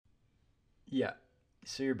Yeah.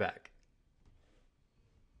 So you're back.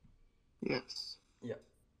 Yes. Yeah.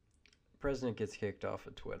 President gets kicked off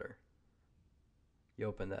of Twitter. You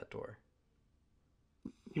open that door.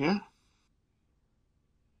 Yeah.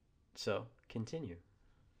 So continue.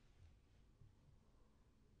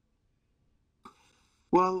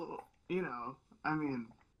 Well, I mean,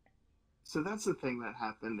 so that's the thing that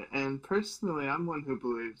happened. And personally, I'm one who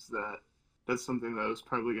believes that that's something that was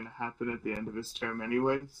probably going to happen at the end of his term,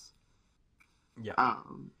 anyways. Yeah.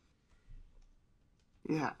 Um,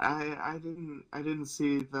 yeah, I didn't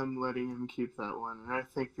see them letting him keep that one, and I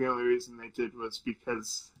think the only reason they did was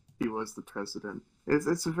because he was the president.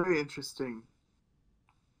 It's a very interesting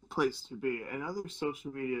place to be, and other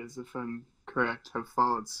social medias, if I'm correct, have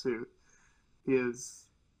followed suit. He is,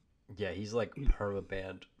 Yeah, he's like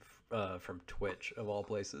permabanned from Twitch of all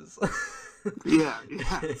places. yeah,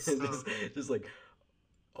 yeah. So just like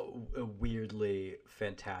weirdly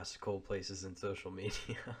fantastical places in social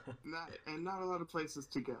media. not a lot of places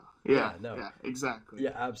to go. Yeah, Yeah, no. yeah, exactly.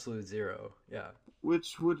 Yeah, absolute zero. Yeah.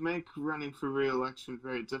 Which would make running for re-election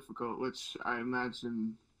very difficult. Which I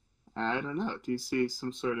imagine, I don't know. Do you see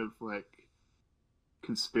some sort of like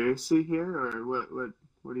conspiracy here, or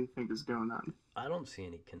what do you think is going on? I don't see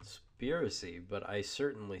any conspiracy, but I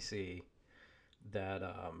certainly see that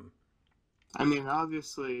I mean,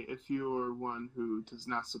 obviously, if you're one who does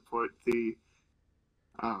not support the,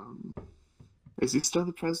 um, is he still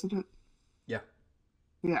the president? yeah.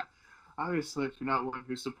 Yeah. Obviously, if you're not one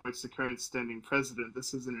who supports the current standing president,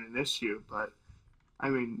 this isn't an issue. But I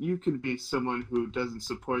mean, you could be someone who doesn't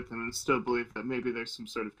support them and still believe that maybe there's some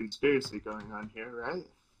sort of conspiracy going on here, right?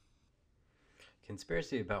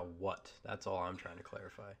 Conspiracy about what? That's all I'm trying to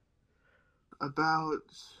clarify.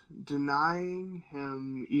 About denying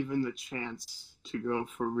him even the chance to go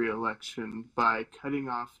for re-election by cutting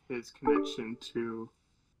off his connection to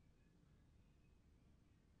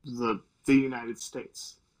the United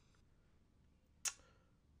States.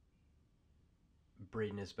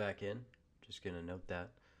 Braedon is back in. Just gonna note that.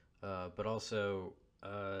 But also,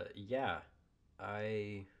 yeah,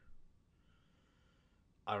 I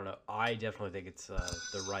I don't know. I definitely think it's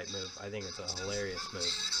the right move. I think it's a hilarious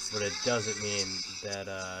move, but it doesn't mean that.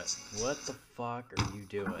 What the fuck are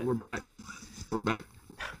you We're doing? back. We're back.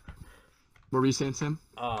 What were you saying, Sam?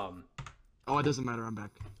 Um, Oh, it doesn't matter. I'm back.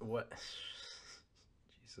 what?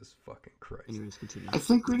 Jesus fucking Christ! Anyways, continue. I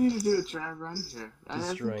think we need to do a dry run here. I think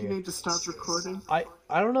Destroying you it. need to stop recording. I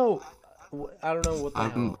don't know. I don't know what the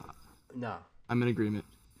I'm hell. No, I'm in agreement.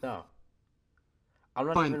 no. I'm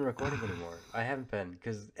not Fine. even recording anymore. I haven't been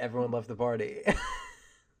because everyone left the party.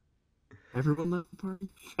 Everyone left the party.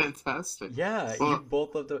 Fantastic. Yeah, you Well,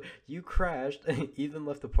 both left the. You crashed. Ethan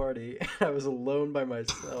left the party. I was alone by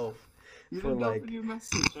myself you for didn't like open your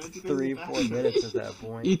message. I had to go to three, the 4 minutes at bathroom. that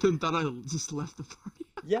point. Ethan thought I just left the party.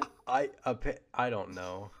 Yeah, I don't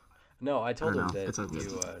know. No, I I told don't him know. that It's okay.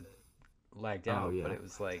 you lagged Oh out, but yeah. it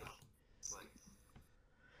was like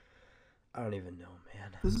I don't even know, man.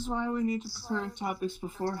 This is why we need to prepare topics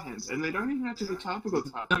beforehand, and they don't even have to be topical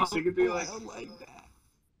No, topics. They could be I like, don't like that.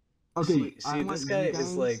 Okay, See, I want this guy you is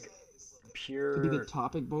guys like to be the pure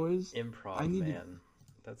topic boys. I improv need to. man.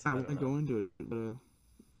 That's I I want to don't know. go into it, but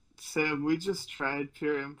Sam, we just tried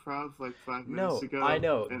pure improv like 5 minutes No, I ago,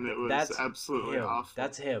 know. and it was That's absolutely him. awful.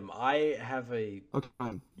 That's him. I have a okay,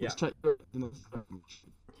 fine. yeah, Let's try the next time.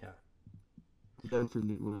 yeah. Then for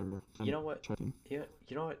whatever. You know what? Checking. You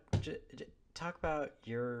know what? Talk about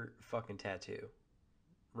your fucking tattoo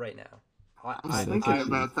right now. I was Alright, thinking okay.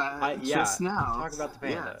 about that Yeah. just now. Talk about the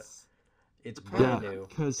panda. Yes. It's The Yeah, brand new.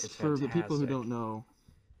 because It's for the people who fantastic. don't know,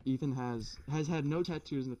 Ethan has had no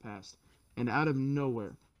tattoos in the past, and out of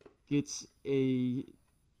nowhere, gets a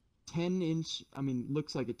 10-inch, I mean,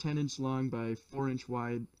 looks like a 10-inch long by 4-inch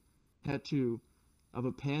wide tattoo of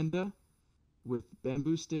a panda with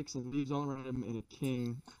bamboo sticks and leaves all around him and a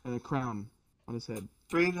king and a crown on his head.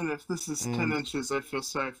 Braedon, if this is 10 And inches, I feel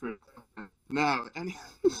sorry for you. Now,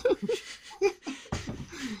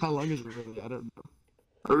 how long is it really? I don't know.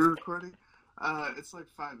 are we recording? It's like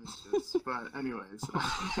 5 inches, but anyways.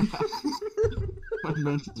 My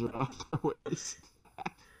mentions are off.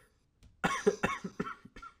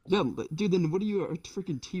 Yeah, dude, then what are you, a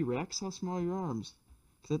freaking T-Rex? How small are your arms?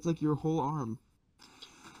 'Cause that's like your whole arm.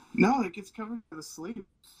 No, it gets covered by the sleeve.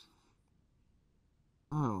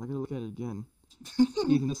 Oh, I gotta look at it again.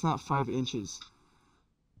 Ethan, that's not 5 inches.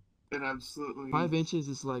 It absolutely. 5 inches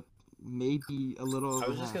is like maybe a little I over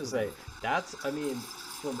was just half gonna of say that. that's. I mean,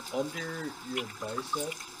 from under your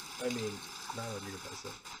bicep. I mean, not under your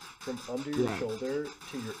bicep. From under your Yeah. shoulder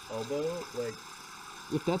to your elbow, like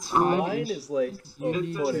If that's 5 Mine inches, is like, you oh,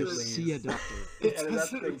 need foot to at see a least. doctor. And that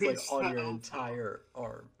doesn't thing's like reach on the your elbow. entire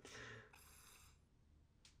arm.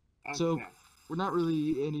 So Okay. we're not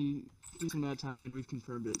really any decent amount of time. We've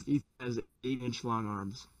confirmed it. Ethan has 8-inch long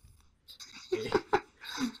arms.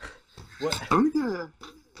 What? I'm gonna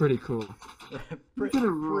Pretty cool. Pretty get a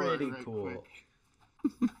ruler pretty right cool.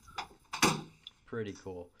 quick. Pretty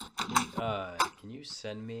cool. Can you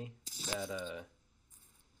send me that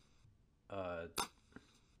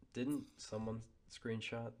didn't someone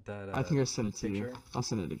screenshot that I think I sent it to picture? you. I'll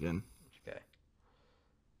send it again. Okay.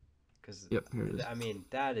 Cuz Yep, here it is. I mean,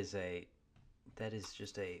 that is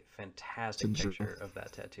just a fantastic It's a picture of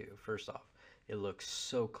that tattoo. First off, it looks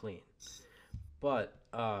so clean. But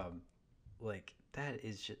like that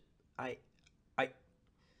is just I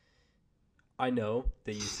I know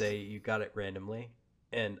that you say you got it randomly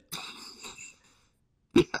and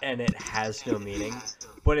it has no meaning,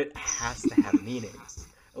 but it has to have meaning.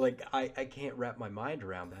 Like I can't wrap my mind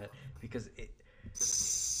around that because It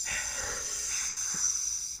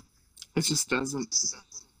just doesn't.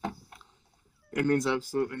 It means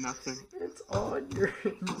absolutely nothing. it's on your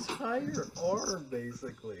entire arm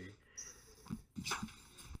basically.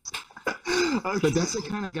 Okay. But that's the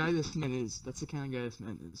kind of guy this man is.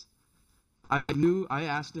 I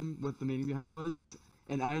asked him what the meaning behind it was,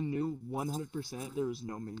 and I knew 100% there was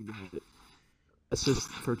no meaning behind it. That's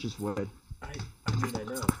just purchase way. I mean I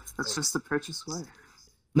know. That's just the purchase way.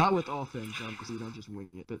 Not with all things, obviously, you don't just wing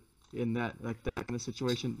it, but in that kind of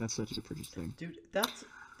situation, that's such a purchase thing. Dude, that's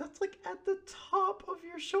like at the top of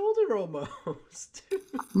your shoulder almost. Dude.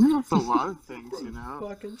 That's a lot of things, you know.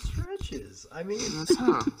 Fucking stretches. I mean, That's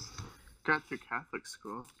how got through Catholic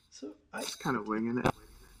school. so I Just kind of winging it.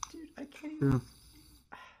 dude, I can't even.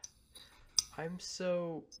 Yeah. I'm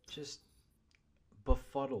so just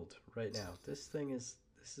befuddled right now. This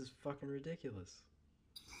is fucking ridiculous.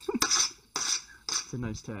 It's a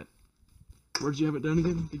nice tat. Where'd you have it done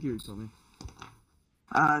again? I think you told me.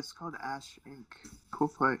 It's called Ash Inc. Cool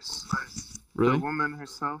place. Really? The woman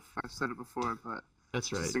herself, I've said it before, but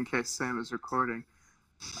That's right. just in case Sam is recording,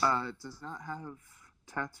 does not have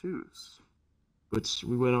tattoos. Which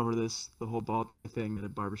we went over the whole bald thing at a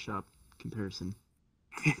barbershop comparison.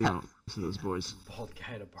 You know, to those boys. Bald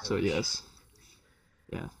guy at a barber. So yes.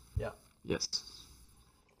 Yeah. Yeah. Yes.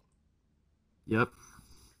 Yep.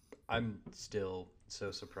 I'm still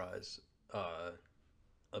so surprised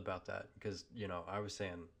about that because I was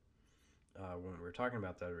saying when we were talking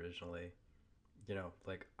about that originally,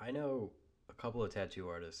 like I know a couple of tattoo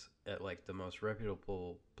artists at like the most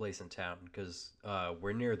reputable place in town because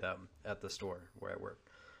we're near them at the store where I work.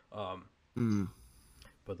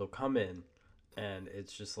 But they'll come in and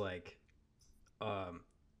it's just like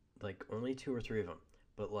only 2 or 3 of them,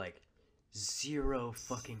 but like 0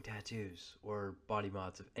 fucking tattoos or body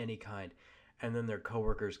mods of any kind, and then their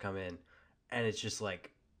coworkers come in and it's just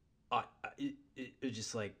like it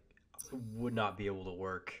just like would not be able to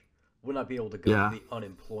work, would not be able to go to the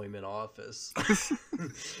unemployment office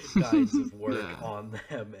kinds of work on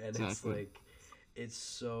them, and it's like it's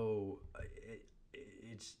so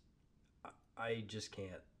it's I just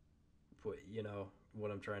can't put what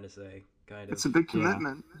I'm trying to say kind of. It's a big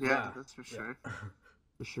commitment. Yeah, that's for sure.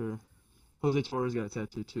 For sure. Jose Torres got a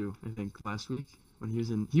tattoo too, I think, last week when he was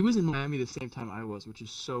in Miami the same time I was, which is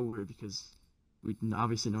so weird because we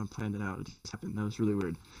obviously no one planned it out. It just happened. That was really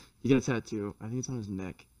weird. He got a tattoo. I think it's on his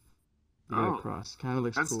neck. He got a cross. Kind of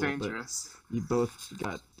looks that's cool. Dangerous. But you both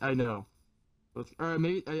got. I know. Both. Or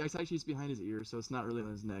maybe it's actually it's behind his ear, so it's not really on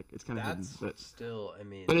his neck. It's kind of hidden. But still, I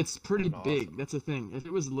mean. But it's pretty big. Awesome. That's the thing. If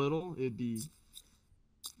it was little, it'd be.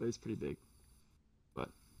 But it's pretty big. But.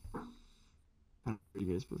 I don't know,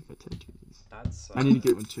 you guys both got tattoos. I need to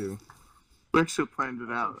get one too. We actually planned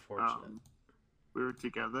it out. Unfortunate. We were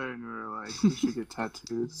together and we were like, we should get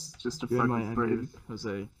tattoos just to fucking Braedon.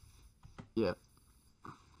 Jose. Yeah.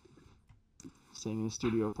 Staying in a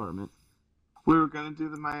studio apartment. We were gonna do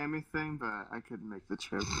the Miami thing, but I couldn't make the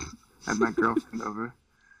trip. I had my girlfriend over.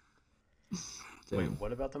 Wait,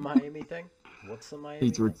 what about the Miami thing? What's the Miami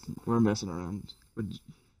thing? We're messing around.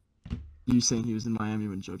 You saying he was in Miami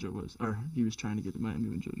when JoJo was, or he was trying to get to Miami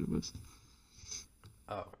when JoJo was.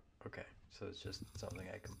 Oh, okay. So it's just something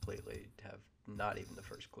I completely have not even the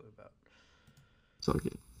first clue about. It's all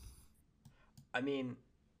good. I mean,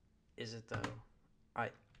 is it though?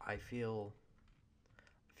 I feel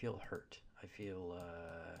hurt. I feel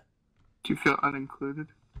Do you feel unincluded?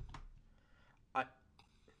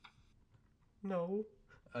 No.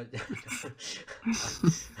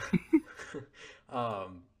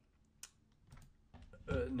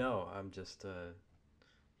 No, I'm just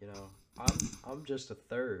I'm just a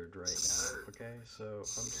third right now. Okay, so I'm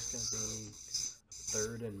just gonna be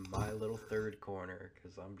third in my little third corner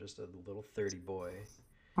because I'm just a little 30 boy.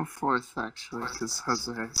 I'm fourth actually, because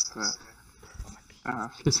Jose.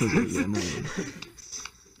 But, This was yeah,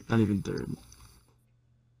 not even third.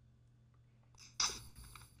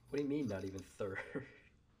 What do you mean, not even third?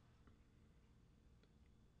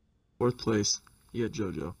 Fourth place, you got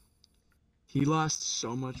JoJo. He lost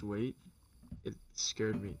so much weight, it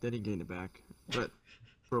scared me. Then he gained it back, but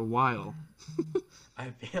for a while,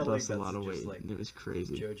 I he feel like lost a that's lot of just weight, like and it was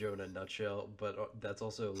crazy. JoJo in a nutshell, but that's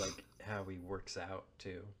also like how he works out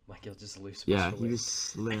too. Like he'll just lose Yeah, muscle he weight was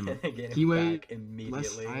slim. and then get He him weighed back immediately.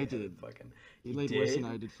 less than I and did. Fucking, He he weighed less than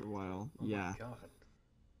did? I did for a while. Oh Yeah, my god.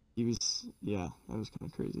 he was. Yeah, that was kind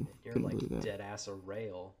of crazy. And you're Couldn't like believe that. dead ass a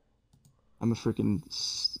rail. I'm a freaking.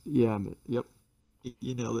 Yeah, yep.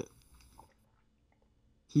 You nailed it.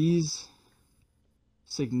 He's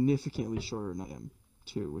significantly shorter than I am,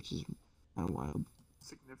 too, which is kind of wild.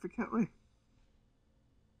 significantly.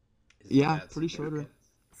 Is it Yeah, that pretty shorter. significant?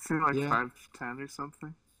 Seemed like Yeah. 5'10" or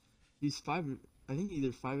something. He's five. I think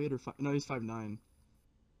either 5'8" or 5. No, he's 5'9".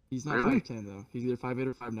 He's not Really? 5'10" though. He's either 5'8"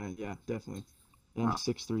 or 5'9". Yeah, definitely. And I'm Wow.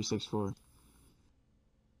 6'3", 6'4".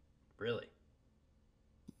 Really?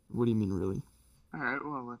 What do you mean, really? Alright,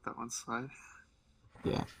 well, I'll let that one slide.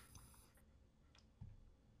 Yeah.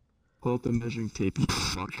 Pull up the measuring tape. You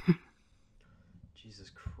fuck. Jesus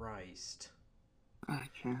Christ. I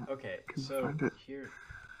can't. Okay, Couldn't so find it. here.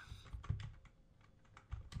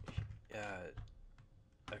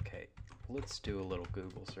 Okay, let's do a little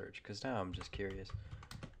Google search because now I'm just curious.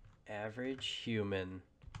 Average human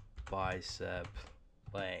bicep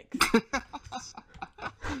length.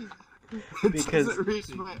 It Because doesn't reach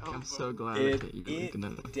my elbow. I'm so glad It, that you're looking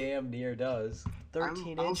at it. damn near does.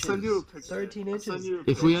 13 I'll inches. send you a picture. 13 I'll send inches. you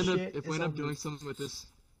a If we That end up, shit if we is end up on doing the- something with this,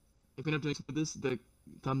 the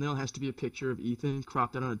thumbnail has to be a picture of Ethan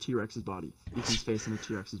cropped out on a T-Rex's body. Ethan's face on a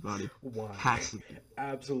T-Rex's body. Why? Has to be.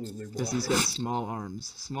 Absolutely why. Because he's got small arms.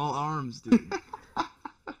 Small arms, dude.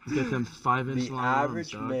 He's got them 5-inch The long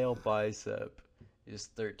average arms, dog. male bicep is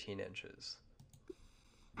 13 inches.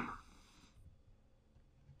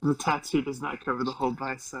 The tattoo does not cover the whole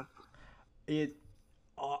bicep. It,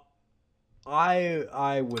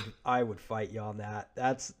 I would fight you on that.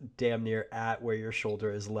 That's damn near at where your shoulder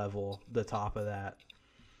is level. The top of that.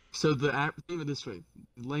 So think of it this way: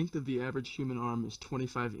 the length of the average human arm is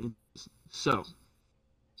 25 inches. So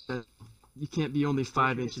you can't be only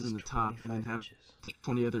 5 inches in the top and then 25 have inches.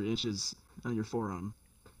 20 other inches on your forearm.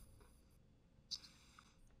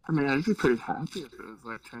 I mean, I'd be pretty happy if it was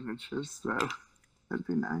like 10 inches, though. That'd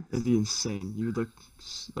be nice. It'd be insane. You would look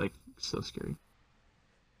like so scary.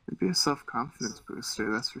 It'd be a self-confidence booster,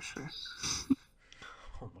 that's for sure.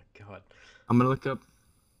 Oh my god. I'm gonna look up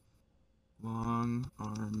long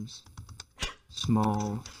arms,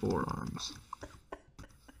 small forearms.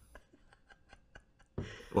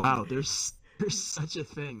 Wow, there's such a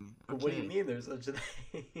thing. Okay. What do you mean there's such a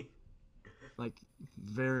thing? Like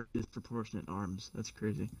very disproportionate arms. That's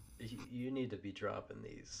crazy. You need to be dropping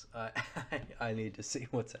these. I need to see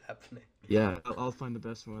what's happening. Yeah, I'll find the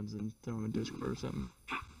best ones and throw them in Discord or something.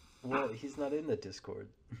 Well, he's not in the Discord.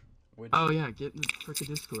 Which... Oh yeah, get in the frickin'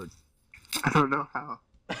 Discord. I don't know how.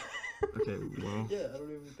 Okay, well, Yeah, I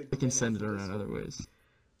don't even think I the can man send has it a around Discord. other ways.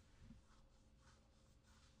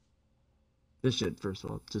 This shit, first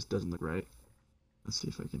of all, just doesn't look right. Let's see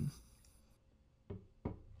if I can.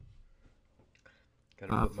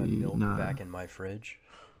 Gotta put my Copy, milk nah. back in my fridge.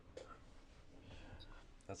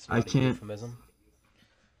 That's I not a can't- euphemism.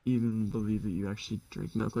 Even believe that you actually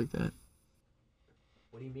drink milk like that.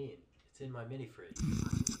 What do you mean? It's in my mini fridge.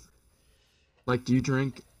 Like, do you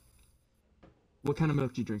drink? What kind of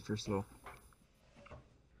milk do you drink, first of all?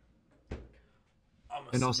 I'm a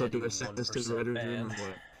And also, steady do I send this to the 1% writer's man. room or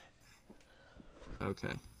what?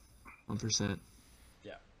 Okay, 1%.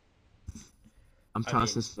 Yeah. I'm I tossing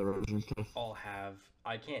mean- this to the writer's room. Okay.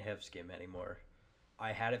 I can't have skim anymore.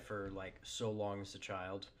 I had it for like so long as a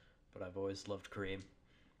child, but I've always loved cream.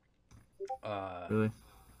 Really?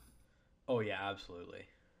 Oh yeah, absolutely.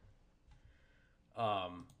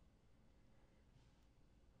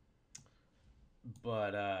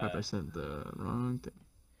 But Hope I sent the wrong thing.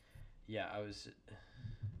 yeah,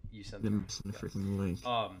 you sent Then them. I'm missing the freaking link.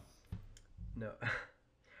 No,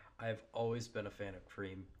 I've always been a fan of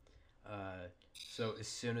cream. So as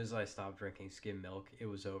soon as I stopped drinking skim milk, it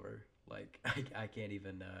was over. Like I can't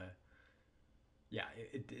even. Yeah,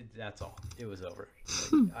 that's all. It was over.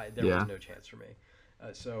 Like, there Yeah. was no chance for me.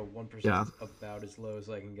 So 1% Yeah. is about as low as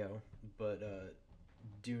I can go. But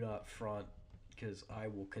do not front because I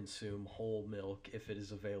will consume whole milk if it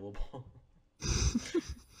is available.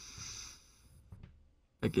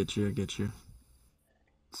 I get you. I get you.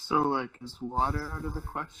 So, like, is water out of the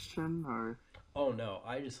question, or? Oh no,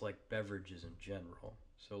 I just like beverages in general.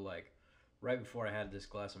 So like, right before I had this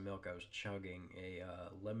glass of milk, I was chugging a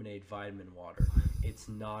lemonade vitamin water. It's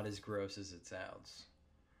not as gross as it sounds.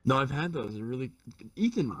 No, I've had those. They're really.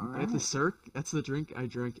 Ethan, at the Alright. Cirque, that's the drink I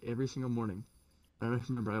drank every single morning. I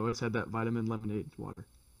remember I always had that vitamin lemonade water.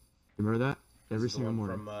 You remember that? Is Every it the single one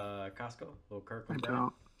morning. from Costco? Little I Kirkland brand?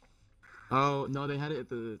 don't. Oh, no, they had it at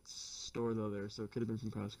the store, though, there, so it could have been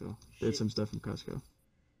from Costco. They had Shit. some stuff from Costco.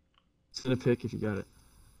 Send a pic if you got it.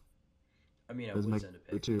 I mean, I That was would my send a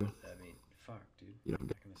pic, go-to. but I mean, fuck, dude. You I'm don't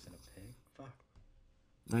get not gonna send a pic. Fuck.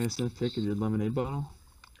 I gonna send a pic of your lemonade bottle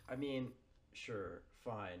I mean, sure,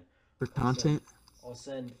 fine. for I'll send, content. I'll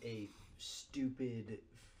send a stupid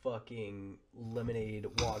fucking lemonade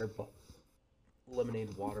water bottle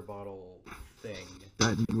thing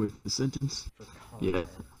That with the sentence. for Yeah.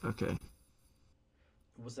 content. Okay.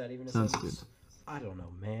 Was that even a Sounds sentence? I don't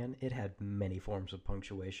know, man. It had many forms of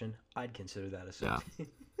punctuation. I'd consider that a Yeah. sentence.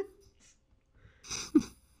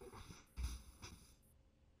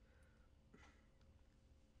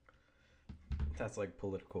 That's like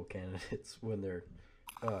political candidates when they're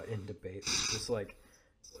in debate. Just like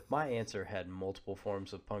my answer had multiple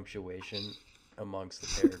forms of punctuation amongst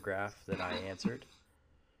the paragraph that I answered.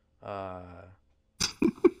 Uh,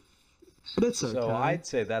 But it's so okay. I'd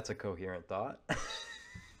say that's a coherent thought.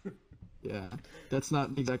 Yeah. That's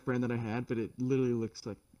not the exact brand that I had, but it literally looks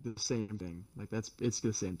like the same thing. Like it's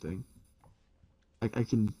the same thing. I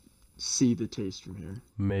can see the taste from here.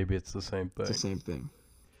 Maybe it's the same It's the same thing.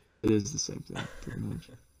 It is the same thing, pretty much.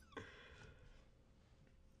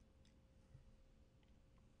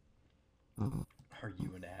 Oh. Are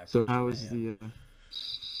you an average So how is man?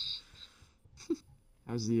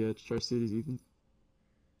 how's the Tri-Cities, Ethan?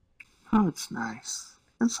 Oh, it's nice.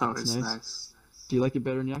 It's always nice? nice. Do you like it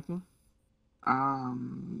better in Yakima?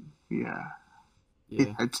 Yeah.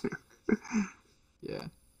 Yeah. I do. Yeah.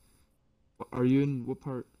 Are you in, what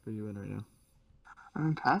part are you in right now? I'm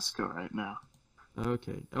in Pasco right now.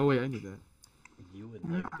 Okay. Oh wait, I knew that. You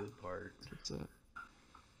in the good part. What's that?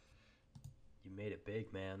 You made it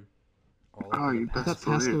big, man. All Oh, over the you I thought best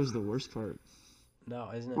Pasco. Pasco believe. was the worst part.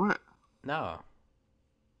 No, isn't it? What? No.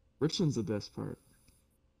 Richland's the best part.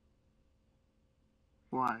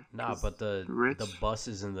 Why? No, 'Cause but the rich?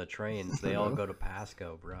 buses and the trains, they all go to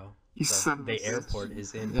Pasco, bro. You son of a The bitch. airport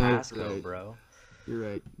is in Yeah, Pasco, right. bro. You're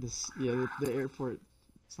right. The airport.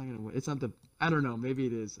 It's not gonna. It's not the. I don't know. Maybe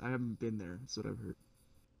it is. I haven't been there. That's what I've heard.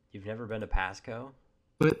 You've never been to Pasco?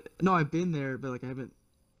 But no, I've been there, but like I haven't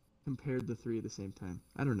compared the three at the same time.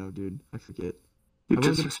 I don't know, dude. I forget. You're I've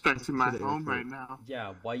only been disrespecting to my the home airport. right now.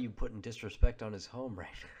 Yeah, why you putting disrespect on his home right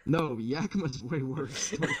No, Yakima's way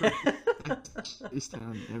worse. This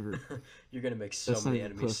town ever. You're gonna make so That's not many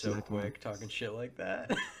even enemies close to so Yakima. quick talking shit like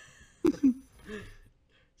that.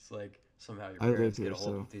 It's like somehow your I live parents get here, a hold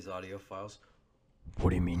so- of these audio files.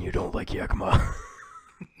 What do you mean you don't like Yakima?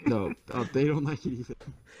 No, they don't like it either.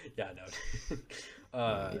 Yeah, no.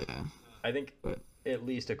 Yeah, I think but at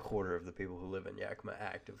least a quarter of the people who live in Yakima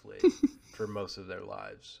actively, for most of their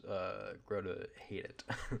lives, grow to hate it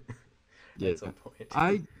yeah, at some point.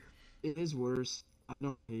 it is worse. I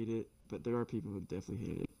don't hate it, but there are people who definitely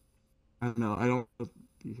hate it. I don't know. I don't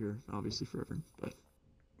be here obviously forever, but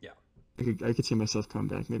Yeah. I could see myself come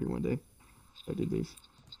back maybe one day. If I did leave.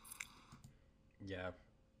 Yeah.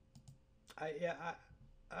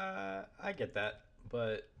 I get that,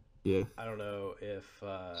 but Yeah, I don't know if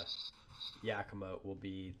Yakima will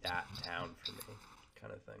be that town for me,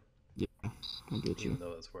 kind of thing. yeah, I get Even you.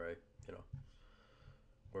 though that's where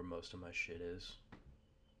where most of my shit is.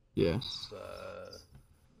 Yeah, It's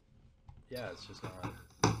yeah, it's just not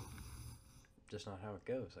how it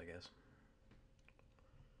goes, I guess.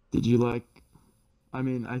 did you like? I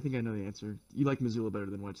mean, I think I know the answer. You like Missoula better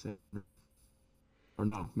than White Sand, or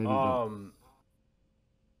no? Maybe you don't.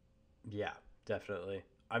 Yeah, definitely.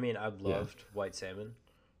 I mean, I Yeah. loved white salmon,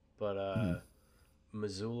 but Mhm.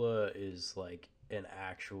 Missoula is like an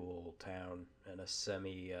actual town and a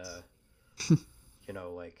semi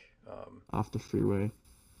like Off the freeway.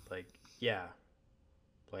 like yeah,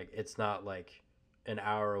 like it's not like an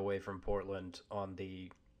hour away from Portland on the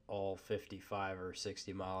all 55 or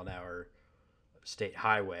 60 mile an hour state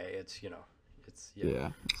highway. It's it's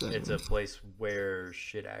Yeah, exactly. it's a place where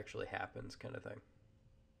shit actually happens, kind of thing.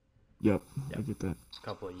 Yep, Yep. I get that. A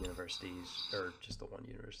couple of universities, or just the one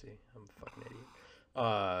university. I'm a fucking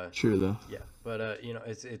idiot. Sure though. Yeah, but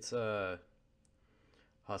it's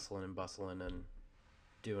hustling and bustling, and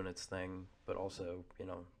doing its thing, but also, you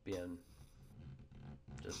know, being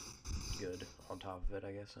just good on top of it,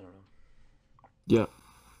 I guess. I don't know. Yeah,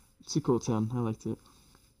 it's a cool town. I liked it.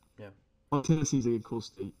 Yeah. Well, Tennessee's a cool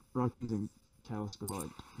state. Rock was in Kalispell like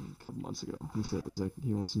a couple months ago. He said it's like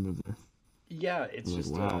he wants to move there. Yeah, I it's was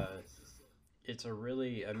just like, wow. it's a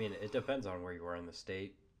really, I mean, it depends on where you are in the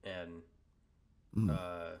state, and Mm.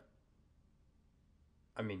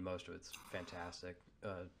 I mean, most of it's fantastic,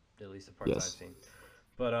 at least the parts I've Yes. seen.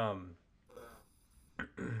 But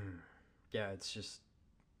yeah, it's just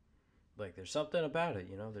like there's something about it,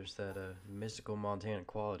 you know. There's that mystical Montana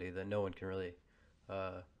quality that no one can really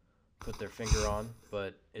uh, put their finger on.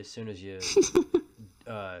 But as soon as you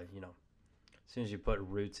you know, as soon as you put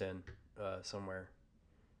roots in somewhere,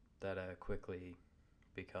 that quickly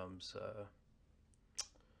becomes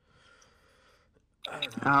I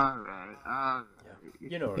don't know. All right, all right. Yeah,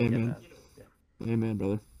 you know what I'm getting Amen. at. Yeah. Amen,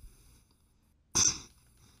 brother.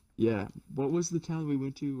 Yeah. What was the town we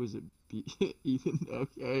went to? Was it Ethan?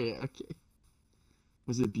 Okay, yeah, okay.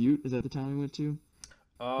 Was it Butte? Is that the town we went to?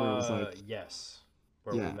 Where it was like, Yes,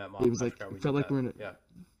 where we yeah, met it mom. was I like, forgot we it felt did like that. we're in a, Yeah,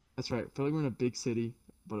 that's right. It felt like we're in a big city,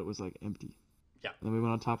 but it was like empty. yeah. And then we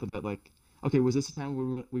went on top of that, like, okay, was this the time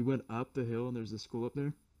where we went up the hill and there's a school up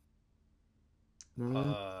there? Remember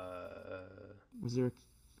that? Was there,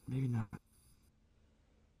 maybe not.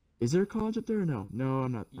 Is there a college up there or no? No,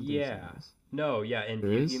 I'm not. I'm thinking something Yeah. else. No, yeah. In There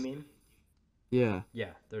Butte, you is? mean? Yeah.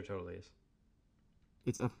 Yeah, there totally is.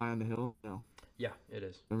 It's up high on the hill? No. Yeah, it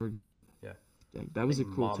is. Remember? Yeah. Dang, I that was think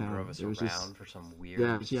a cool mom drove town. us There was just, around for some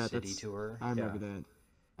yeah, weird yeah, city that's, tour. I Yeah, remember that.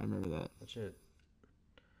 I remember that. that shit.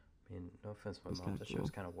 I mean, no offense to my That's mom, kind of that shit was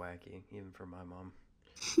cool. kind of wacky, even for my mom.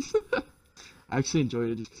 I actually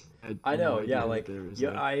enjoyed it. I had I no know, yeah, idea that like, there was yeah,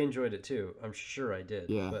 like, I enjoyed it too. I'm sure I did,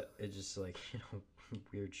 yeah, but it just like, you know,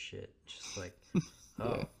 weird shit. Just like, yeah.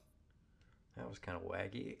 oh, that was kind of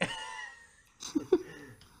wacky.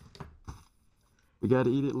 We got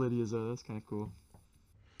to eat at Lydia's though. That's kind of cool.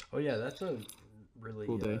 Oh yeah, that's a really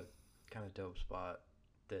Cool day. kind of dope spot.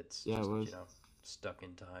 That's Yeah, it just was. you know stuck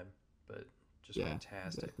in time, but just Yeah,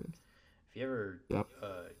 fantastic. exactly. If you ever Yep.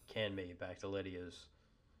 can make it back to Lydia's,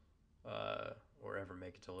 or ever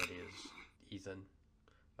make it to Lydia's, Ethan,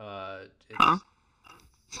 it's Huh?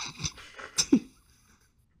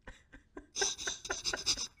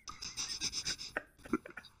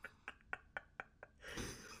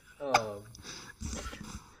 um,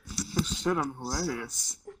 Shit, I'm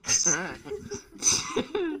hilarious. Alright.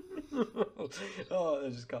 oh,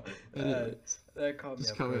 that just caught that caught me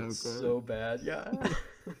Just off caught me guard off guard. so bad. Yeah.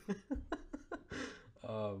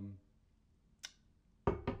 um.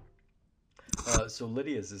 So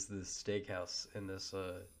Lydia's is this steakhouse in this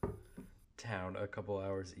town a couple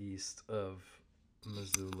hours east of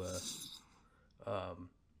Missoula.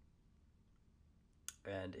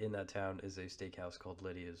 And in that town is a steakhouse called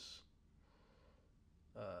Lydia's.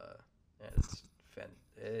 And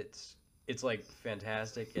it's like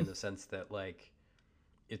fantastic in the sense that like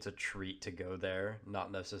it's a treat to go there,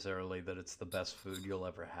 not necessarily that it's the best food you'll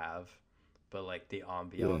ever have, but like the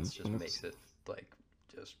ambiance just makes it like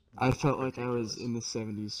just I felt like I was ridiculous. in the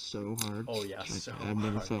 70s so hard. Oh yeah, Like, so I've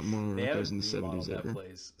never hard. felt more They like I was haven't in the 70s remodeled that ever.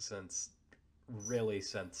 place since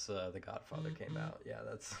The Godfather came out. Yeah,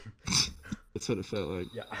 that's That's what it felt like.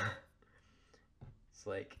 yeah. It's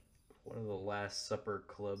like one of the Last Supper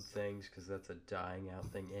club things because that's a dying out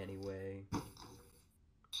thing anyway.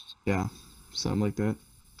 Yeah, something like that.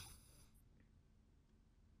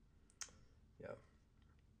 Yeah.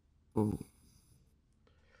 Oh,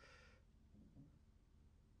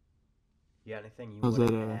 You got anything you how's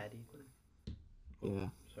want that? to add, Ethan? Yeah.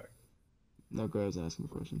 Sorry. No, go ahead, I was asking a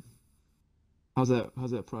question. How's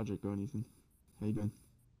that project going, Ethan? How you doing?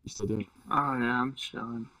 You still doing it? Oh yeah, I'm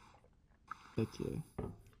chilling. Heck yeah.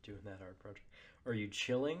 Doing that art project. Are you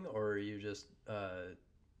chilling or are you just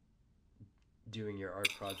doing your art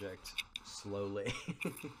project slowly?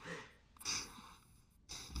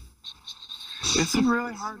 It's a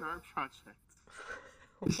really hard art project.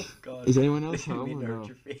 Oh my god. Is anyone else Didn't home mean or to no? hurt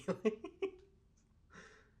your feelings.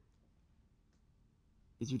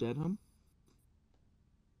 Is your dad home?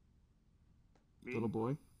 Me? Little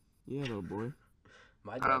boy? Yeah, little boy.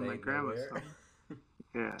 My dad My ain't grandma's nowhere. home.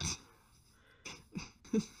 Yeah.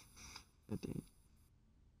 God dang.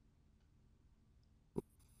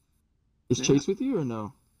 Is Yeah. Chase with you or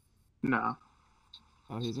no? No.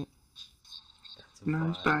 Oh, he isn't? That's a No,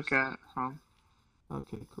 he's vibes. back at home.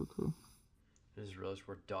 Okay, cool. I just realized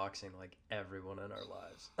we're doxing like everyone in our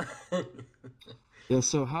lives. Yeah,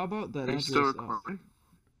 so how about that Are you address? still recording?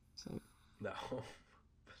 So, No,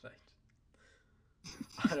 but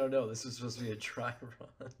I don't know. This is supposed to be a dry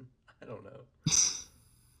run. I don't know.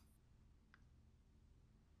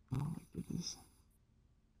 Oh my goodness.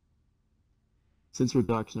 Since we're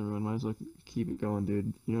doxing everyone, might as well keep it going,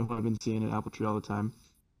 dude. You know who I've been seeing at Apple Tree all the time?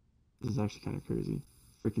 This is actually kind of crazy.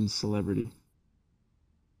 Freaking celebrity.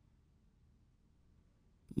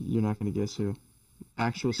 You're not gonna guess who.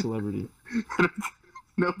 Actual celebrity.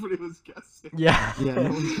 Nobody was guessing. Yeah. Yeah, no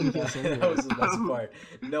one's gonna guess anyway. That was the best part.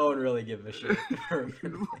 No one really gave a shit.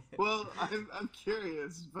 Well, I'm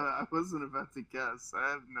curious, but I wasn't about to guess. I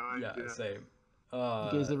have no Yeah, idea. same. You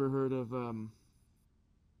guys ever heard of the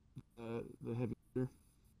heavy hitter?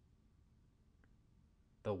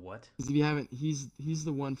 The what? 'Cause if you haven't, he's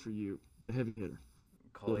the one for you, the heavy hitter.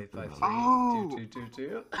 Call Yeah. 853 Oh!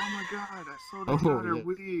 2222. Oh my god, I sold Oh, his daughter yeah.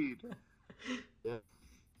 weed. Yeah.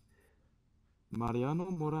 Mariano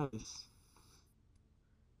Morales.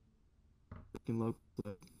 Freaking local.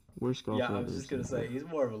 Worst golfer. Yeah, I I've was ever just gonna seen. say he's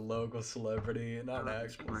more of a local celebrity, not an I love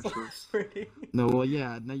his actual commercials. celebrity. No, well,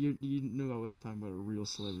 yeah. Now you knew I was talking about a real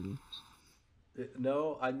celebrity.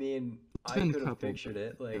 No, I mean I been a could have couple, pictured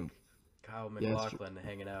it like yeah. Kyle Yeah, it's true. McLaughlin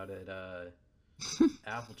hanging out at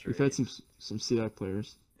Apple Tree. We've had some Seahawks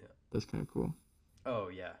players. Yeah. That's kind of cool. Oh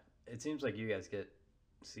yeah, it seems like you guys get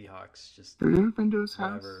Seahawks just Have you ever been to his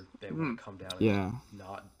house? whenever they want to come down and Yeah.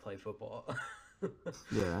 not play football.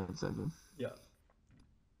 Yeah, exactly. Yeah.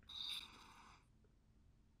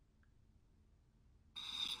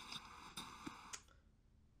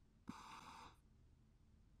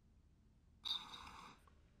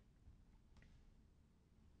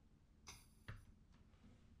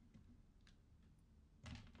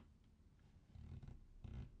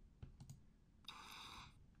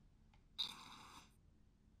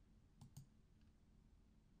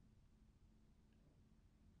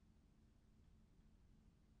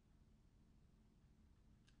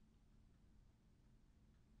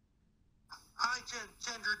 Hi,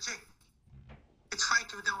 Gender Chick. It's Frank.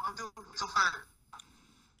 I'm doing so far.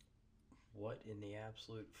 What in the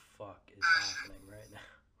absolute fuck is happening right now?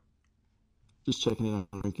 Just checking in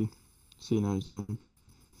on Ricky. Seeing how he's doing.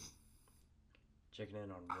 Checking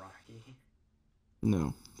in on Rocky.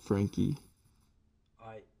 No, Frankie.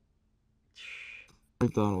 I.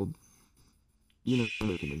 McDonald. You know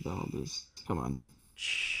who Ricky McDonald is. Come on.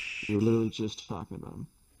 We were literally just talking about him.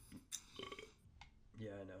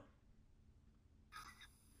 Yeah, I know.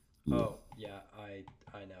 Yeah. Oh, yeah,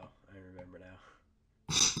 I know. I remember now.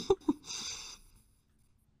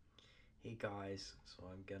 Hey guys, so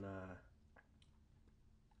I'm gonna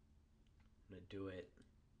do it.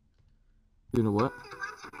 You know what?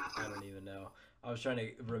 I don't even know. I was trying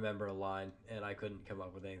to remember a line and I couldn't come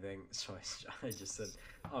up with anything, so I just said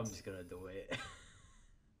I'm just gonna do it.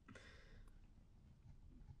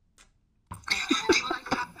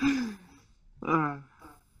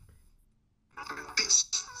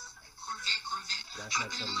 That's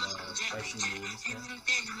like some spicy memes.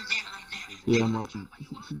 Yeah, I'm watching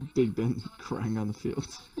Big Ben crying on the field.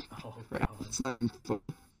 Oh Right. god. It's not even fun.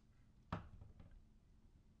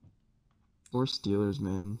 Or Steelers,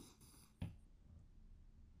 man.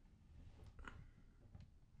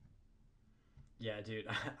 Yeah, dude,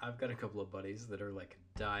 I've got a couple of buddies that are like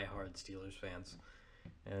die-hard Steelers fans,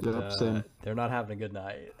 and Yep, same. they're not having a good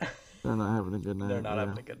night. They're not having a good night. They're not yeah.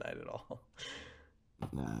 having a good night at all.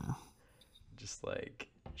 Nah. Just like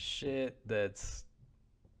shit that's,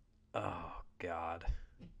 oh god.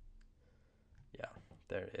 Yeah,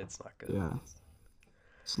 it's not good. Yeah.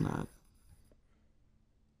 It's not.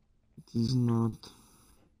 It is not.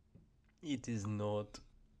 It is not.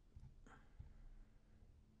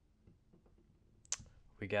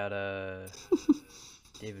 We got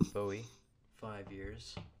David Bowie, 5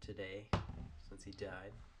 years today since he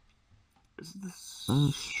died. Is this?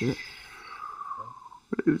 Oh shit.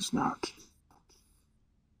 It is not.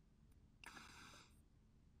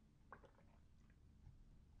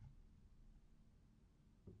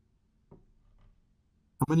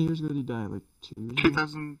 How many years ago did he die? Like 2 years ago?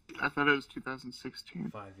 2000. I thought it was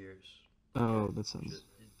 2016. 5 years. Oh, that sounds.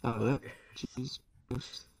 Oh, that. Jeez.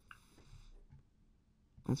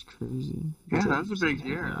 That's crazy. Yeah, that was a big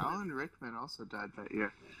year. Alan Rickman also died that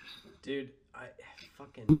year. Dude, I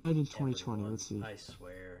fucking. He died in 2020. everyone, Let's see. I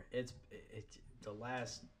swear, it's the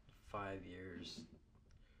last 5 years.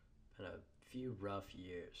 Been a few rough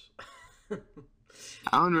years.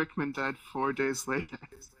 Alan Rickman died 4 days later.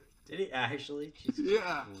 Did he actually? Jesus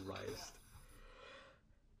Yeah. Christ.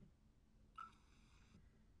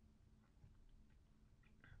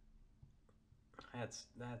 That's.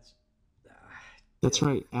 That's dude.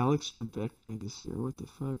 right. Alex Trebek this year. What the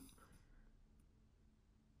fuck?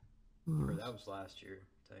 Or that was last year,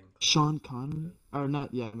 technically. Sean Connery? Or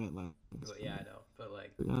not? Yeah, I meant last. But yeah, I know. But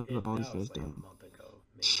like, Yeah, that all was these guys like a died. month ago,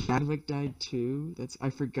 Chadwick died too. I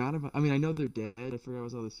forgot about. I mean, I know they're dead. I forgot it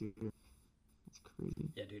was all this year. That's crazy.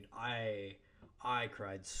 Yeah, dude, I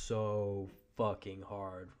cried so fucking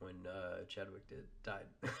hard when Chadwick died.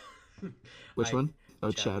 Which I one?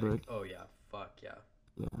 Oh, Chadwick. Oh yeah, fuck yeah.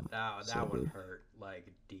 Yeah. That so one good. hurt like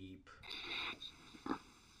deep.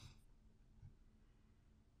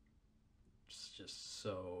 It's just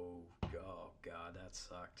so, oh god, that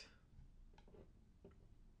sucked.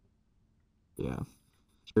 Yeah.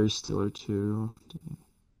 Jerry Stiller too.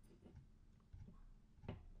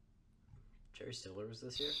 Jerry Stiller was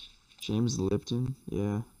this year? James Lipton.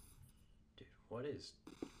 Yeah. Dude, what is,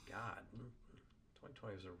 god,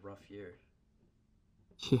 2020 was a rough year.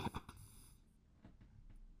 Yeah.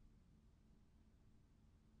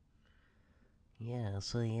 Yeah,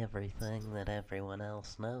 see everything that everyone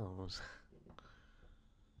else knows.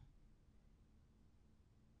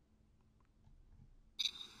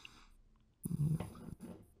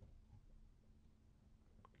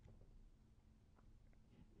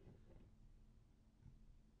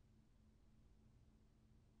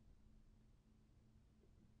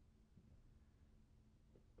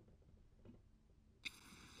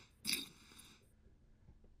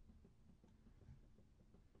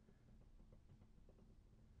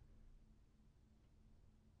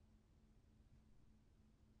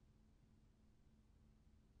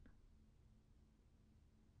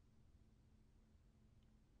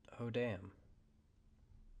 Oh damn.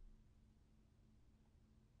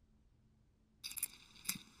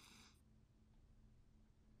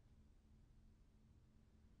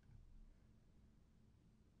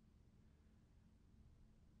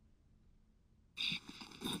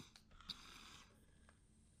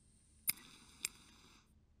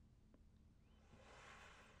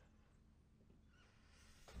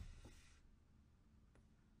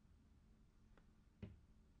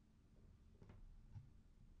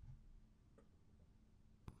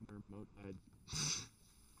 Remote died.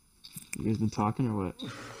 You guys been talking or what?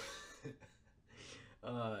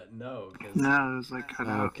 No, because No, it was like cut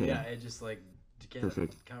out. Okay. yeah, it just like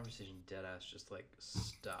Perfect. conversation dead ass just like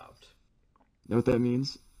stopped. Know what that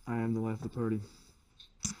means? I am the life of the party.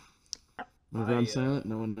 Whenever I'm silent,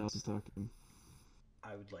 no one else is talking.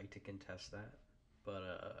 I would like to contest that,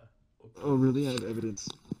 but Oh, really? I have evidence.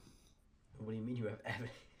 what do you mean you have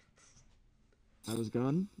evidence? I was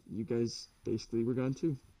gone. You guys basically were gone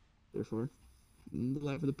too. Therefore, the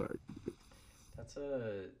life of the party. That's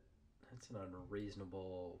an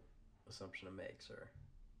unreasonable assumption to make, sir.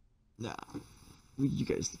 Nah. You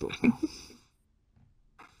guys both know.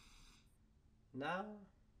 Nah.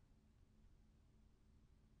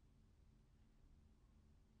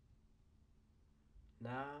 Nah.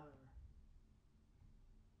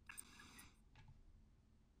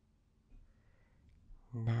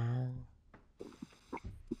 No.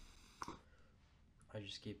 I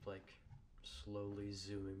just keep like slowly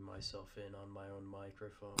zooming myself in on my own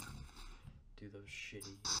microphone. Do those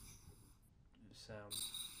shitty sound,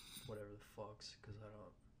 whatever the fucks, because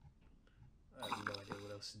I have no idea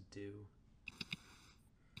what else to do.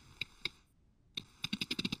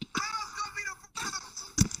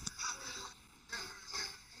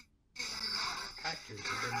 Actors,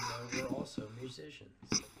 and then we're also musicians.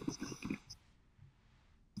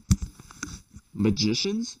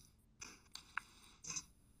 Magicians?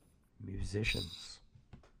 Musicians.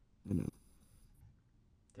 I know.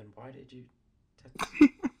 Then why did you? That's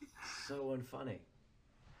so unfunny.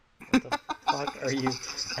 What the fuck are you?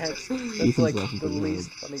 That's like laughing the pretty least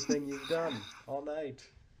hard. funny thing you've done all night.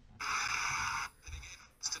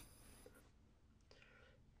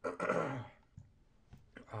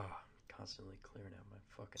 Constantly clearing out my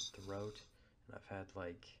fucking throat, and I've had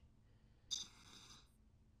like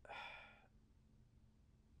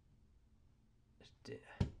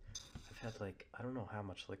I don't know how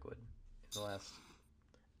much liquid in the last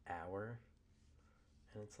hour,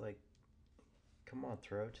 and it's like, come on,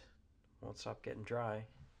 throat, won't stop getting dry.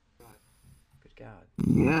 Good God.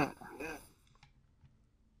 Yeah.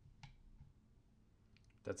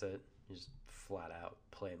 That's it. You just flat out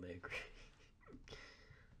plainly agree.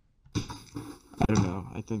 I don't know.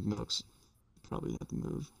 I think milk's probably not the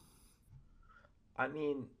move. I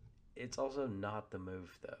mean, it's also not the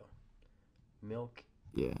move though. Milk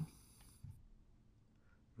Yeah.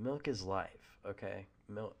 Milk is life, okay?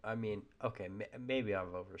 Milk. I mean, okay, maybe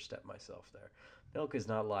I've overstepped myself there. Milk is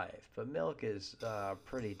not life, but milk is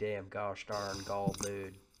pretty damn gosh darn gall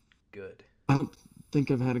dude good. I don't think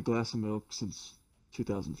I've had a glass of milk since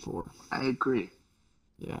 2004. I agree.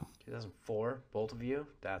 Yeah. 2004, both of you?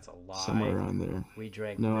 That's a lie. Somewhere around there. We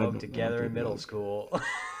drank No, I milk don't together in drink middle milk. school.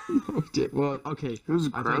 Well, okay. It was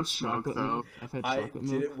I've had gross milk, chocolate though. milk. I've had I chocolate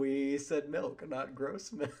did milk. it. We said milk, not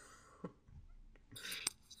gross milk.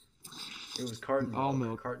 It was carton All milk.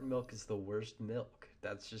 milk. Carton milk is the worst milk.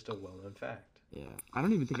 That's just a well-known fact. Yeah. I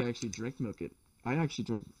don't even think I actually drank milk. I actually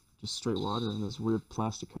drank just straight water in those weird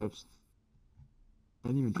plastic cups. I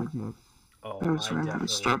didn't even drink milk. Oh, It was I right out of definitely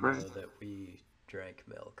strawberry. know that we drank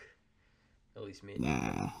milk. At least me and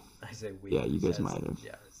Nah. I say we. Yeah, you guys as- might have.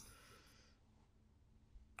 Yeah.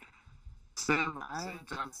 Sam, I and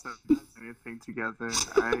Johnson anything together.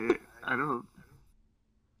 I don't.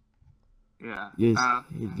 Yeah. You guys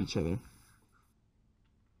hated each other.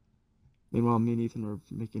 Meanwhile, me and Ethan were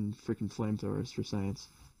making freaking flamethrowers for science.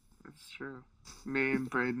 That's true. Me and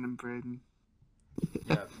Braedon.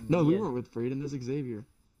 Yeah. No, me we and- weren't with Braedon. This is Xavier.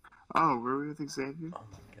 Oh, were we with Xavier? Oh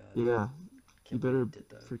my god. Yeah. You Can't better believe you did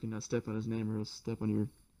that. freaking not step on his name or he'll step on your...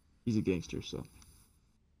 He's a gangster, so...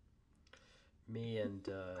 Me and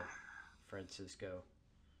Francisco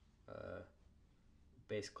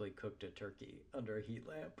basically cooked a turkey under a heat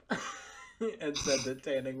lamp and said that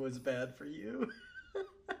tanning was bad for you.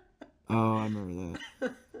 Oh, I remember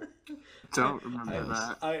that. Don't remember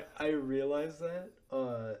that. I realize that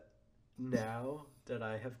now that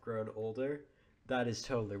I have grown older, that is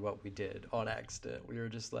totally what we did on accident. We were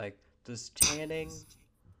just like, does tanning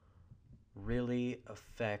really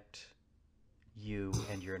affect you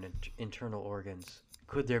and your internal organs?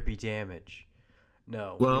 Could there be damage?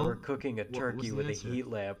 No, Well, we were cooking a what was turkey the with answer? a heat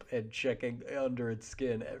lamp and checking under its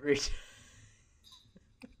skin every time.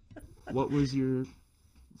 What was your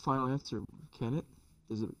final answer? Can it?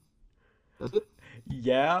 Is it? Does it?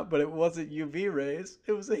 Yeah, but it wasn't UV rays.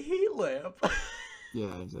 It was a heat lamp.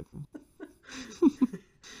 Yeah, exactly.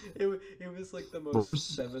 It was like the What most was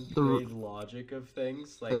seventh the- grade logic of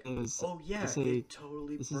things. Like, Thing is, oh yeah, say, it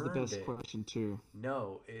totally This is the burned best it. question too.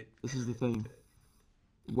 No, it. This is the thing.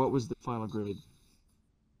 What was the final grade?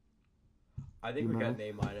 I think You we got know? an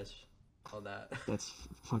A minus on that. That's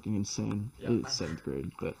fucking insane. Yeah. It's 7th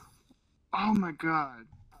grade, but Oh my god.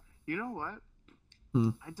 You know what? Hmm.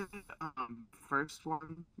 I did first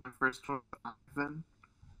one. My first one was Ivan.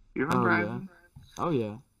 You remember Oh, yeah. Ivan? oh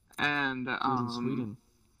yeah, And he was in Sweden.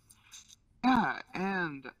 yeah,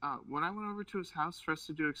 and when I went over to his house for us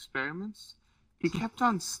to do experiments, he kept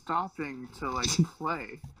on stopping to like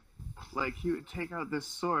play. Like he would take out this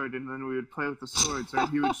sword and then we would play with the swords, or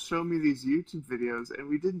he would show me these YouTube videos, and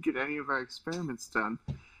we didn't get any of our experiments done.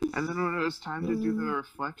 And then when it was time to do the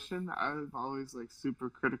reflection, I was always like super